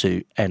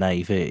to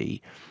NAV.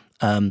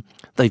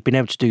 They've been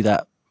able to do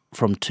that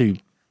from two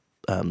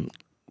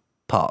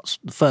parts.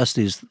 The first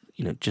is,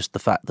 you know, just the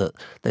fact that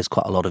there's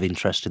quite a lot of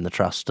interest in the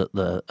trust at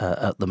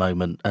the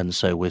moment, and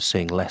so we're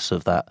seeing less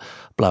of that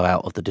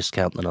blowout of the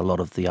discount than a lot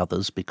of the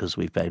others because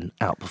we've been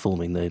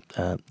outperforming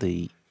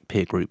the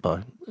peer group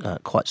by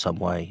quite some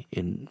way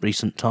in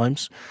recent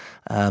times.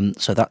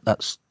 So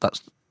that's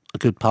a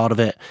good part of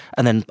it,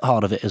 and then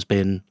part of it has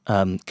been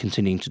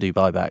continuing to do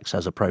buybacks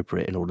as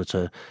appropriate in order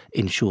to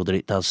ensure that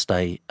it does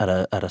stay at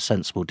a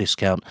sensible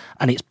discount,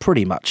 and it's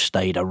pretty much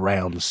stayed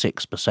around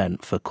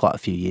 6% for quite a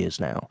few years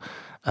now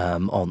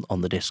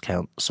on the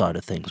discount side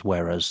of things,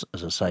 whereas,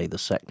 as I say, the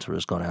sector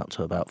has gone out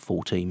to about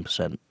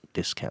 14%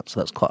 discount,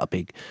 so that's quite a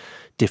big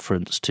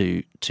difference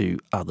to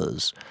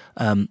others.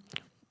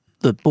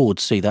 the board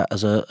see that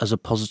as a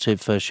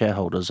positive for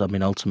shareholders. I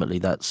mean, ultimately,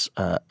 that's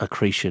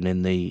accretion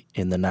in the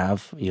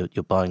NAV.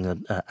 You're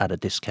buying at a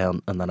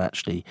discount, and that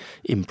actually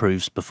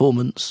improves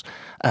performance,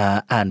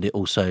 and it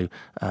also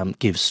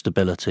gives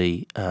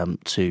stability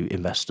to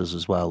investors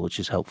as well, which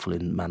is helpful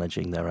in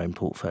managing their own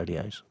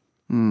portfolios.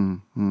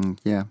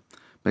 Yeah,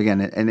 but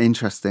again, an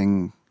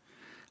interesting,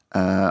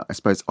 I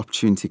suppose,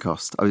 opportunity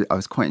cost. I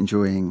was quite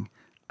enjoying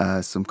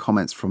some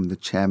comments from the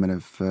chairman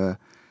of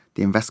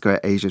the Invesco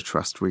Asia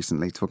Trust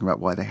recently, talking about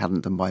why they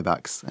hadn't done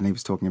buybacks, and he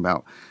was talking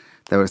about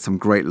there were some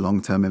great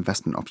long-term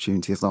investment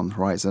opportunities on the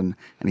horizon,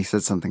 and he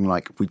said something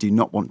like, "We do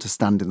not want to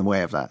stand in the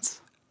way of that."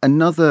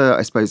 Another,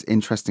 I suppose,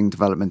 interesting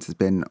development has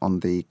been on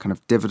the kind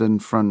of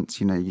dividend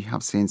front. You know, you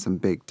have seen some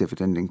big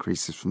dividend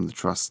increases from the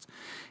trust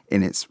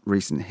in its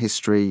recent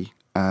history,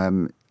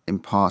 in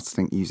part, I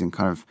think, using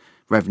kind of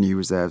revenue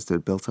reserves that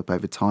had built up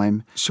over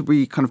time. Should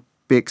we kind of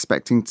be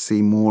expecting to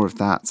see more of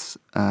that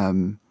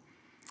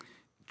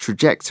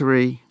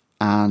trajectory,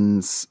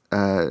 and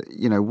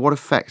what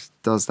effect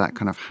does that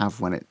kind of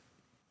have when it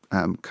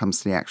comes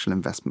to the actual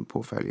investment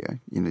portfolio?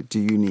 You know,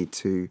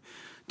 do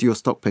your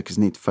stock pickers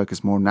need to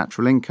focus more on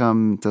natural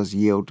income? Does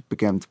yield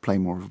begin to play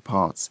more of a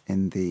part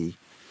in the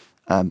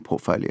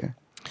portfolio?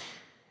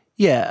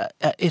 Yeah,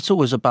 it's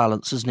always a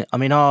balance, isn't it? I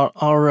mean,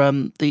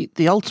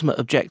 the ultimate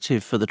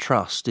objective for the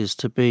trust is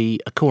to be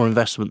a core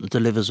investment that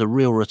delivers a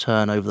real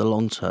return over the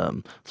long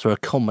term through a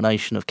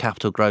combination of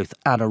capital growth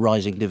and a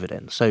rising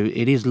dividend. So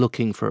it is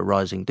looking for a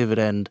rising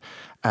dividend,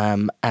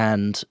 and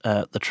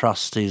the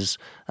trust is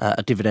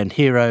a dividend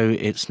hero.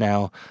 It's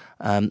now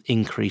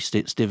increased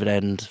its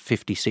dividend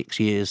 56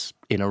 years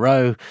in a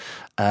row.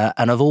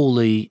 And of all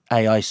the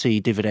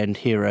AIC dividend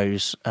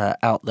heroes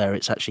out there,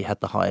 it's actually had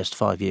the highest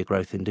 5-year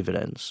growth in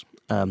dividends.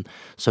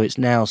 So it's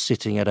now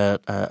sitting at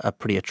a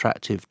pretty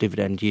attractive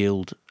dividend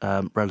yield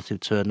relative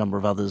to a number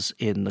of others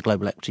in the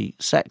global equity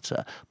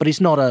sector. But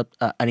it's not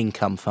an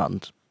income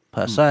fund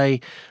per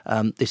se.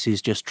 This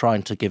is just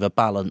trying to give a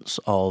balance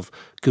of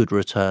good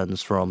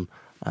returns from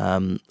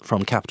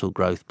capital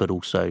growth, but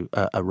also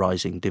a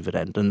rising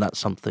dividend, and that's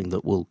something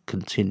that will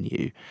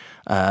continue.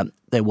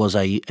 There was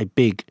a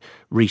big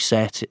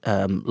reset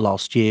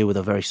last year with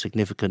a very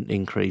significant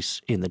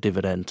increase in the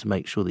dividend to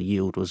make sure the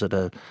yield was at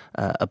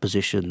a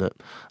position that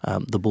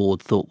the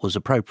board thought was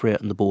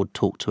appropriate, and the board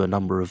talked to a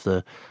number of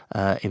the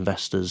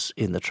investors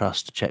in the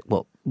trust to check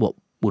what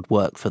would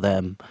work for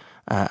them.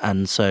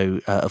 And so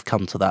have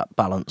come to that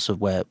balance of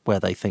where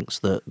they think's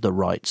the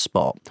right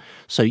spot.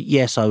 So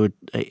yes, I would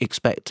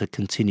expect to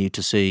continue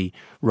to see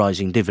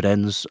rising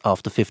dividends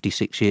after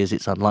 56 years.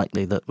 It's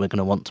unlikely that we're going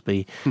to want to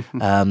be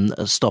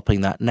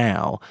stopping that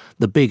now.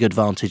 The big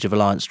advantage of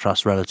Alliance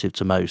Trust relative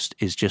to most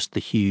is just the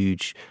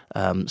huge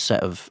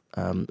set of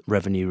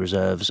revenue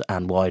reserves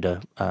and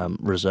wider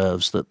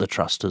reserves that the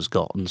trust has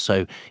got, and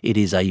so it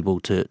is able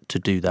to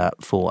do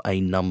that for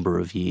a number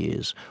of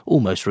years,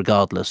 almost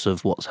regardless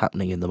of what's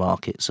happening in the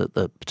markets at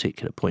the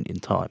particular point in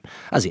time.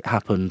 As it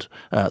happened,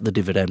 the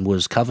dividend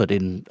was covered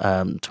in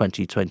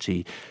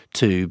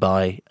 2022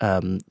 by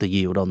the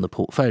yield on the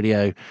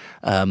portfolio,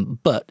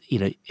 but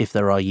if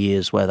there are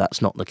years where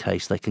that's not the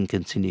case, they can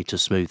continue to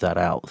smooth that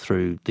out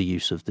through the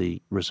use of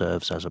the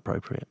reserves as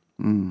appropriate.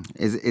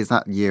 Is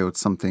that yield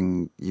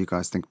something you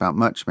guys think about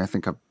much? I mean, I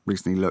think I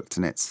recently looked,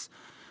 and I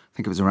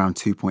think it was around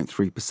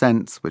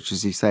 2.3%, which,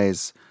 as you say,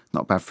 is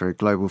not bad for a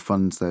global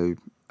fund, though.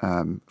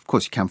 Of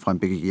course, you can find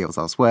bigger yields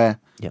elsewhere.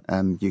 Yep.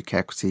 UK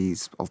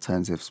equities,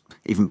 alternatives,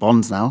 even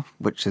bonds now,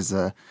 which is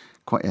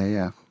quite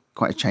a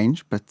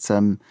change. But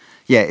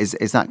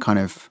is that kind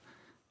of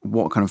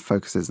what kind of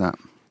focus is that?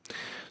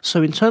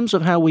 So in terms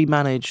of how we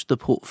manage the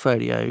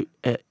portfolio,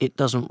 it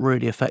doesn't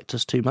really affect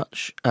us too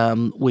much.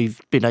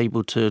 We've been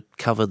able to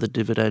cover the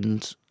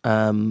dividend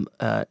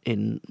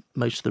in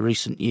most of the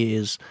recent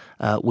years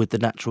with the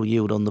natural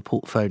yield on the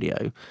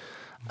portfolio.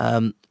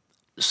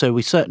 So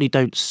we certainly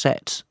don't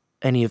set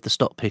any of the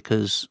stock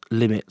pickers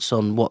limits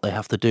on what they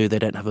have to do. They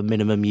don't have a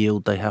minimum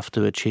yield they have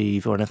to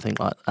achieve or anything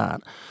like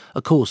that.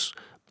 Of course,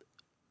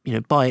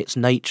 by its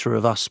nature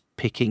of us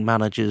picking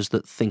managers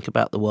that think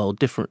about the world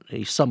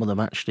differently, some of them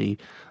actually,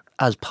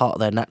 as part of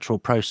their natural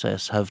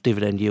process, have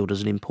dividend yield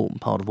as an important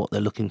part of what they're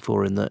looking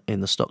for in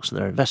the stocks that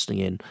they're investing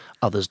in.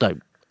 Others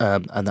don't,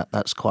 and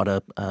that's quite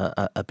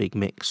a big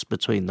mix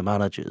between the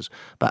managers.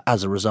 But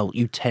as a result,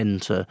 you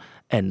tend to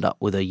end up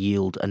with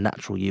a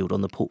natural yield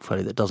on the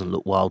portfolio that doesn't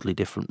look wildly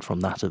different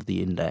from that of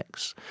the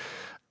index.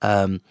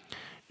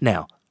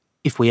 Now,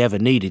 if we ever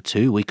needed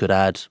to, we could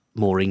add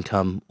more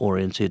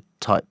income-oriented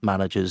type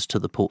managers to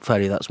the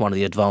portfolio. That's one of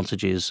the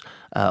advantages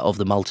of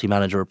the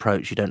multi-manager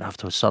approach. You don't have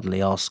to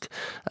suddenly ask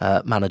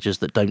managers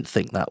that don't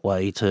think that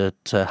way to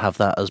have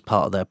that as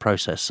part of their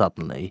process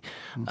suddenly.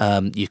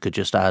 You could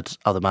just add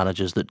other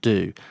managers that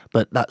do.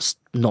 But that's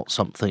not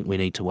something we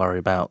need to worry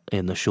about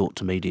in the short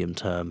to medium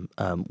term.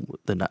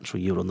 The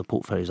natural yield on the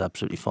portfolio is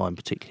absolutely fine,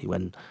 particularly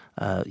when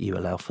you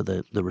allow for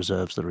the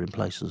reserves that are in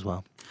place as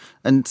well.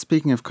 And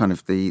speaking of kind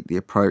of the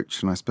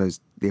approach, and I suppose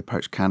the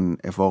approach can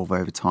evolve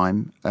over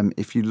time.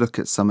 If you look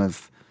at some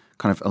of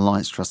kind of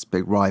Alliance Trust's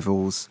big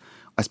rivals,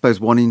 I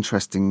suppose one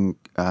interesting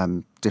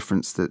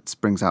difference that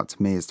springs out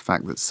to me is the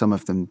fact that some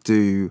of them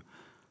do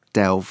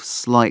delve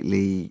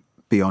slightly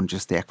beyond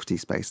just the equity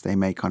space. They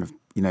may kind of,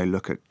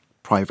 look at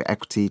private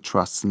equity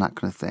trusts and that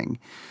kind of thing.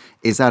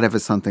 Is that ever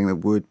something that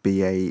would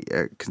be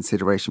a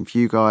consideration for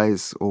you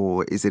guys,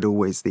 or is it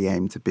always the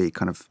aim to be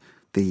kind of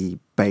the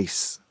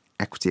base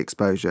equity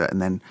exposure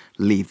and then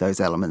leave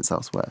those elements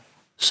elsewhere?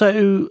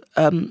 So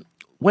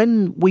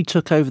when we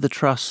took over the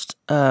trust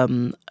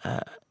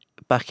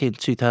back in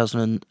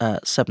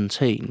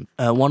 2017,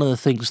 one of the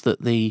things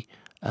that the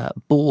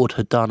board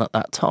had done at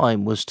that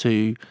time was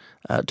to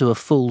do a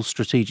full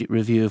strategic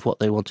review of what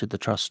they wanted the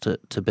trust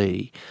to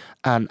be.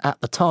 And at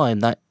the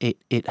time, that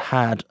it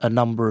had a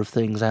number of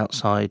things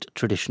outside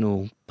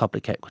traditional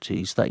public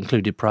equities. That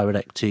included private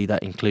equity,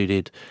 that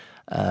included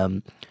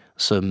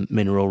some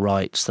mineral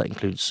rights, that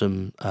included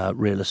some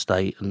real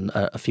estate and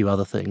a few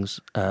other things.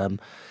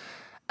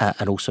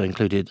 And also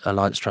included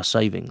Alliance Trust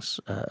Savings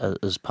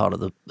as part of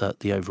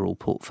the overall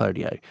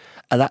portfolio.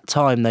 At that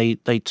time, they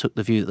took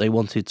the view that they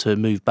wanted to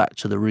move back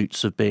to the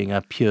roots of being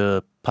a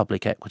pure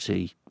public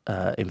equity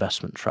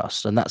investment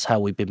trust, and that's how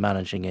we've been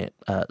managing it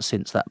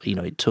since that.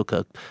 It took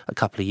a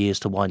couple of years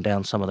to wind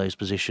down some of those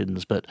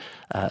positions, but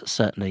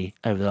certainly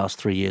over the last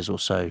 3 years or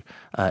so,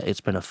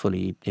 it's been a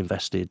fully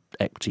invested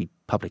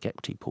public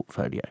equity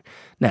portfolio.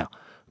 Now,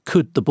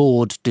 could the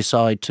board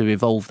decide to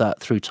evolve that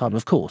through time?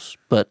 Of course.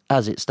 But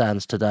as it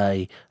stands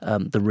today,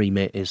 the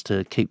remit is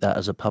to keep that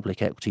as a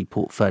public equity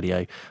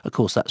portfolio. Of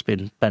course, that's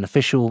been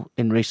beneficial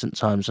in recent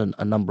times, and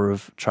a number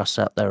of trusts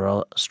out there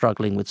are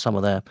struggling with some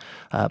of their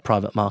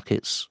private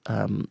markets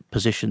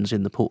positions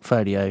in the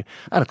portfolio.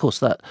 And of course,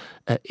 that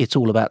it's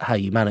all about how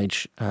you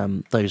manage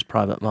those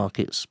private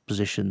markets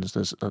positions.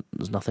 There's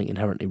nothing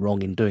inherently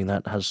wrong in doing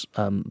that. It has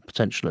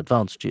potential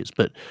advantages,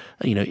 but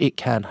it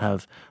can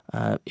have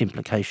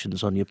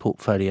implications on your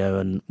portfolio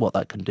and what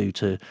that can do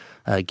to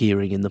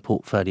gearing in the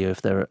portfolio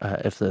if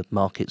the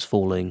market's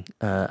falling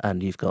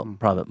and you've got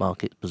private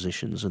market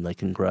positions and they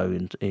can grow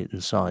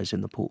in size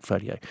in the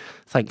portfolio.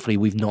 Thankfully,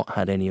 we've not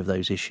had any of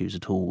those issues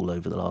at all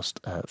over the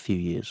last few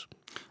years.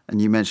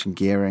 And you mentioned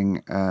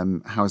gearing.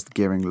 How is the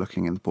gearing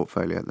looking in the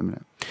portfolio at the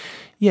minute?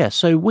 Yeah,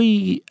 so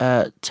we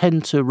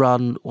tend to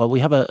run, we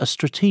have a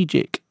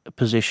strategic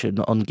position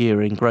on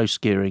gearing, gross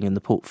gearing in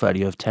the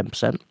portfolio of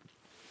 10%.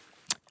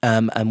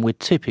 And we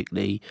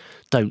typically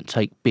don't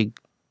take big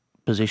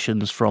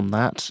positions from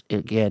that,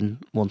 again,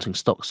 wanting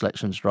stock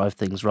selection to drive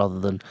things rather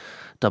than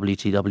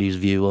WTW's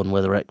view on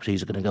whether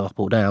equities are going to go up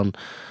or down.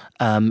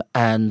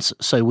 And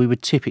so we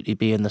would typically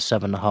be in the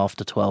 7.5%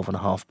 to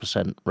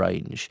 12.5%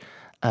 range,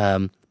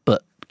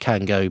 but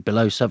can go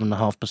below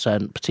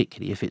 7.5%,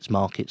 particularly if it's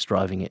markets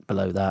driving it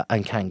below that,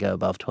 and can go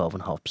above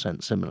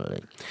 12.5%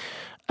 similarly.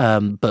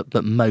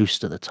 But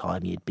most of the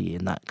time you'd be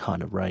in that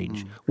kind of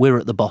range. We're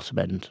at the bottom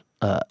end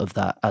of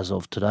that as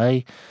of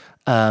today.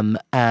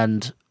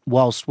 And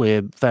whilst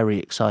we're very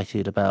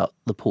excited about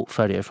the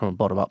portfolio from a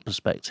bottom-up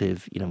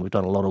perspective, we've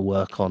done a lot of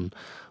work on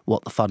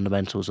what the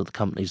fundamentals of the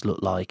companies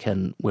look like,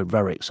 and we're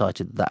very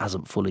excited that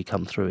hasn't fully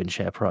come through in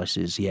share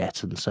prices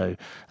yet. And so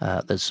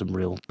there's some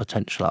real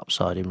potential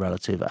upside in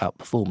relative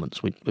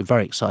outperformance. We're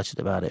very excited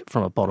about it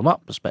from a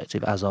bottom-up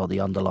perspective, as are the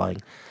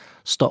underlying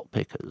stock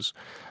pickers.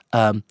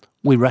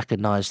 We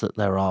recognise that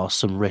there are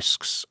some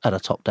risks at a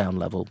top-down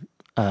level.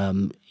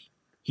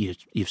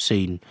 You've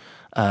seen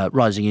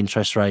rising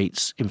interest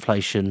rates,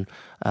 inflation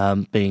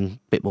being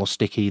a bit more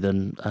sticky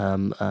than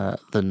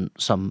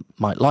some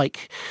might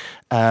like,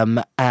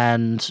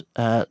 and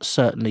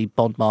certainly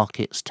bond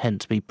markets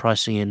tend to be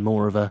pricing in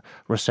more of a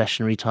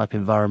recessionary type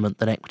environment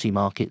than equity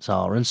markets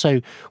are. And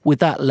so with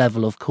that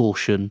level of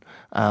caution,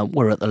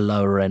 we're at the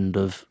lower end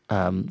of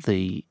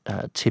the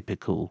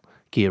typical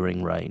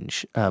gearing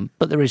range.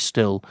 But there is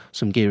still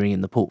some gearing in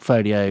the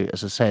portfolio.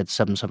 As I said,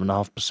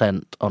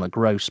 7.5% on a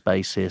gross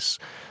basis.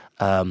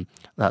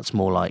 That's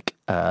more like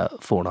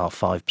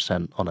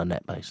 4.5% on a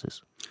net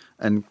basis.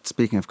 And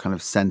speaking of kind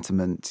of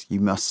sentiment,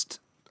 you must,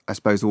 I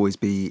suppose, always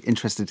be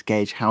interested to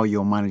gauge how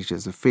your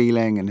managers are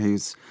feeling and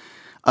who's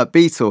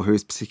upbeat or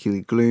who's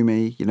particularly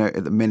gloomy.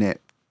 At the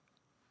minute,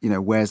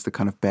 where's the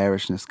kind of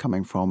bearishness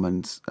coming from,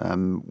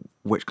 and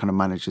which kind of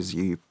managers are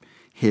you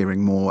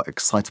hearing more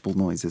excitable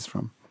noises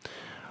from?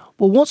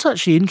 Well, what's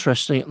actually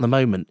interesting at the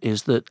moment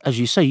is that, as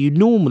you say, you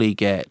normally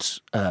get,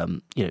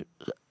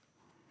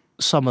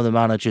 some of the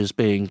managers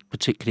being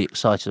particularly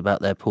excited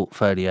about their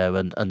portfolio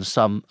and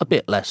some a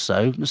bit less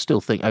so. I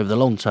still think over the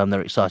long term they're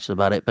excited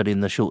about it, but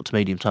in the short to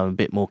medium term a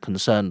bit more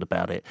concerned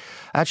about it.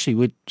 Actually,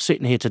 we're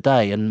sitting here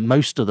today and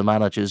most of the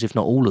managers, if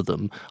not all of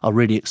them, are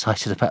really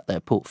excited about their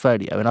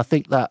portfolio. And I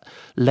think that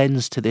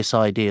lends to this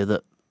idea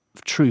that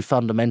true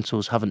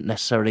fundamentals haven't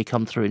necessarily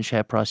come through in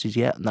share prices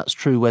yet, and that's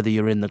true whether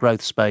you're in the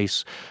growth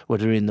space,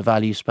 whether you're in the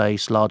value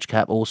space, large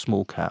cap or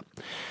small cap.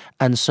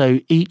 And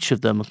so each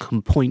of them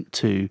can point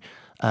to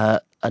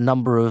a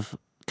number of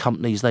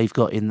companies they've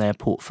got in their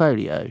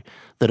portfolio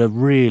that are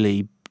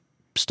really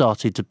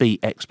started to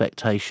beat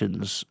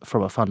expectations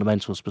from a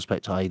fundamentals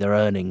perspective, i.e. their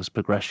earnings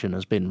progression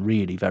has been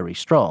really very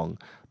strong,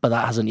 but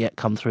that hasn't yet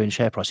come through in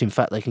share price. In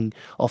fact, they can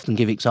often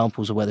give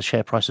examples of where the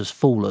share price has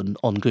fallen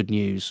on good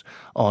news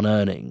on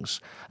earnings.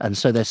 And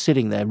so they're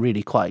sitting there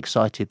really quite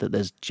excited that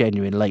there's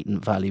genuine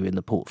latent value in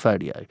the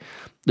portfolio.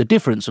 The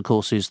difference, of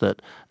course, is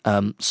that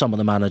some of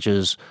the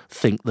managers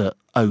think that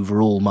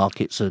overall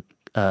markets are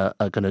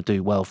going to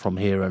do well from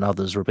here, and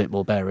others are a bit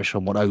more bearish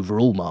on what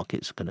overall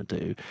markets are going to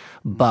do.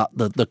 But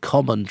the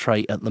common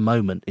trait at the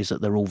moment is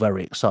that they're all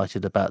very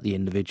excited about the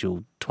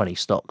individual 20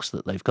 stocks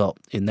that they've got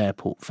in their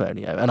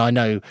portfolio. And I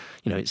know,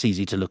 it's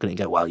easy to look at it and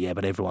go, well, yeah,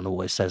 but everyone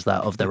always says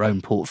that of their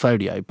own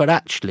portfolio. But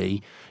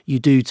actually, you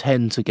do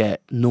tend to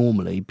get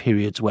normally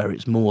periods where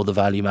it's more the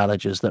value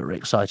managers that are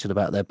excited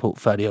about their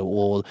portfolio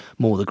or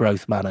more the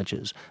growth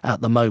managers.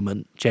 At the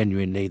moment,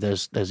 genuinely,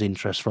 there's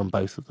interest from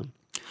both of them.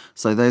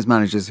 So those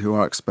managers who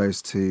are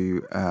exposed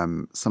to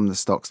some of the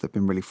stocks that have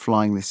been really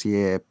flying this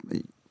year,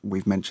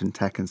 we've mentioned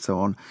tech and so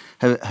on,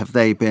 have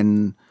they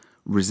been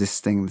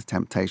resisting the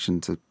temptation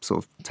to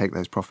sort of take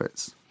those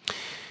profits?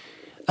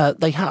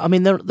 They have. I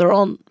mean, there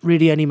aren't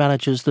really any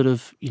managers that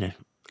have,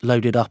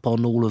 loaded up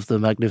on all of the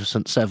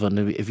Magnificent Seven,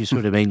 if you see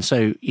what I mean.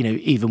 So,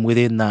 even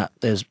within that,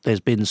 there's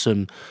been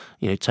some,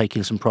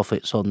 taking some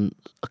profits on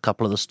a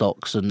couple of the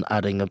stocks and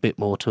adding a bit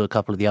more to a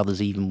couple of the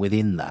others even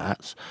within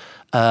that.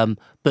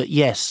 But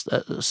yes,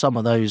 some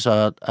of those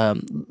are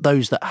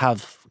those that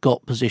have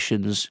got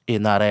positions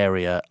in that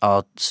area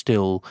are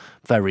still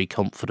very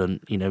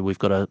confident. We've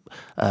got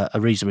a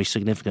reasonably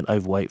significant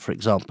overweight, for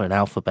example, in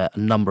Alphabet. A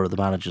number of the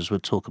managers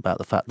would talk about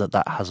the fact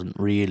that hasn't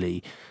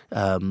really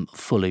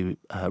fully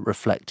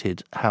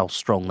reflected how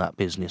strong that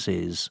business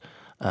is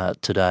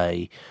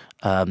today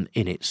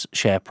in its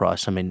share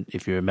price. I mean,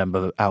 if you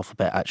remember,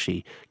 Alphabet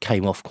actually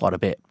came off quite a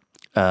bit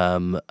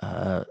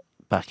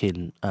back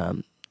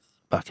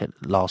at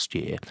last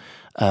year,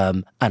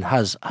 and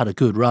has had a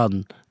good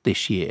run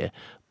this year,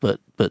 but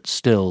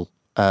still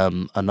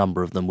a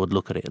number of them would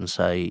look at it and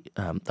say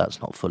that's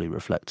not fully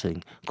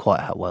reflecting quite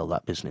how well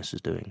that business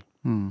is doing.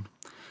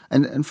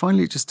 And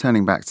finally, just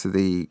turning back to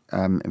the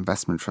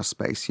investment trust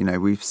space,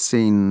 we've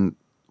seen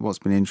what's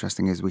been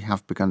interesting is we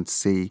have begun to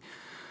see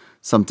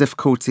some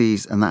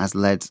difficulties, and that has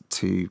led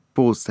to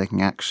boards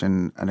taking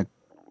action and a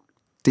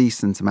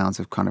decent amount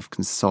of kind of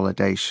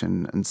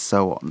consolidation and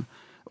so on.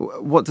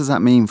 What does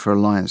that mean for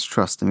Alliance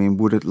Trust? I mean,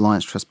 would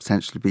Alliance Trust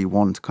potentially be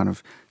one to kind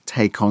of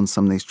take on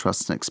some of these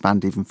trusts and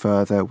expand even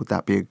further? Would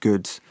that be a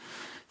good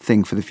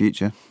thing for the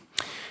future?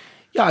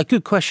 Yeah, a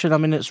good question. I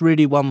mean, it's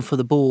really one for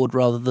the board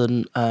rather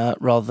than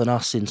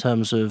us in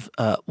terms of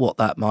what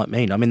that might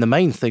mean. I mean, the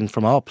main thing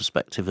from our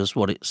perspective is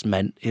what it's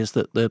meant is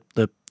that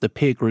the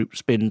peer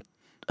group's been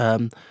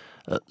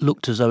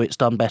looked as though it's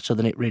done better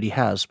than it really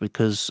has,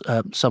 because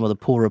some of the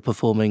poorer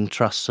performing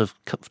trusts have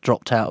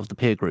dropped out of the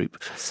peer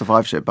group.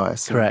 Survivorship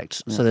bias.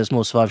 Correct. Yeah. So there's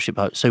more survivorship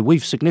bias. So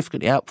we've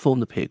significantly outperformed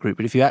the peer group,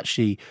 but if you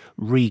actually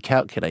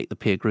recalculate the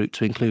peer group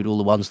to include all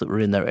the ones that were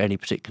in there at any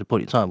particular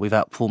point in time, we've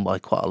outperformed by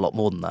quite a lot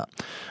more than that,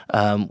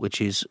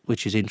 which is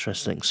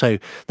interesting. So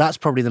that's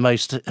probably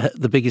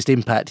the biggest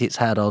impact it's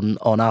had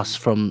on us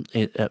from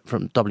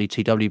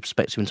WTW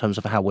perspective in terms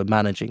of how we're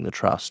managing the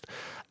trust.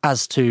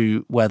 As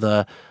to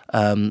whether,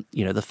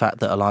 the fact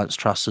that Alliance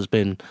Trust has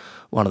been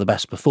one of the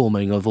best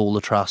performing of all the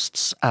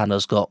trusts and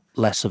has got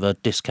less of a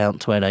discount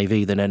to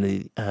NAV than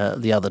any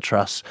the other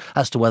trusts,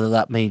 as to whether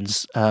that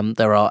means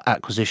there are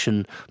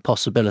acquisition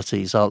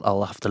possibilities,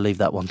 I'll have to leave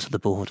that one to the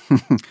board.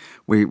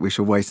 We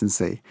shall wait and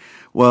see.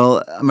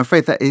 Well, I'm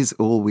afraid that is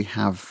all we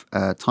have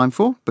time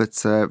for,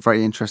 but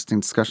very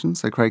interesting discussion.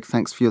 So, Craig,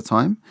 thanks for your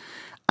time.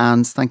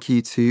 And thank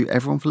you to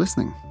everyone for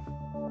listening.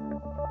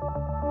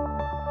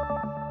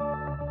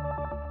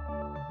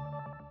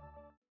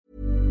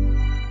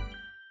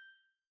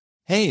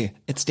 Hey,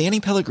 it's Danny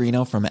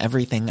Pellegrino from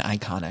Everything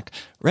Iconic.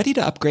 Ready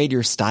to upgrade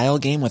your style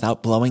game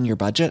without blowing your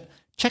budget?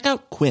 Check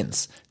out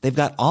Quince. They've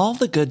got all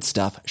the good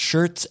stuff,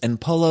 shirts and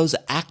polos,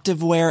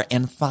 activewear,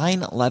 and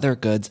fine leather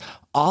goods,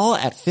 all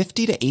at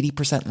 50 to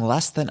 80%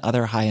 less than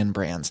other high-end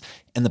brands.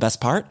 And the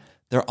best part?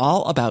 They're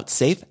all about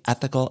safe,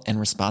 ethical, and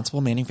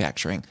responsible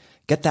manufacturing.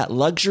 Get that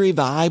luxury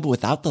vibe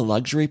without the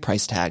luxury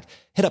price tag.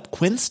 Hit up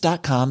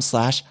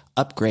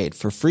quince.com/upgrade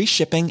for free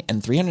shipping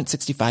and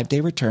 365-day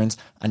returns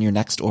on your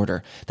next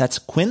order. That's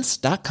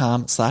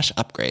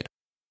quince.com/upgrade.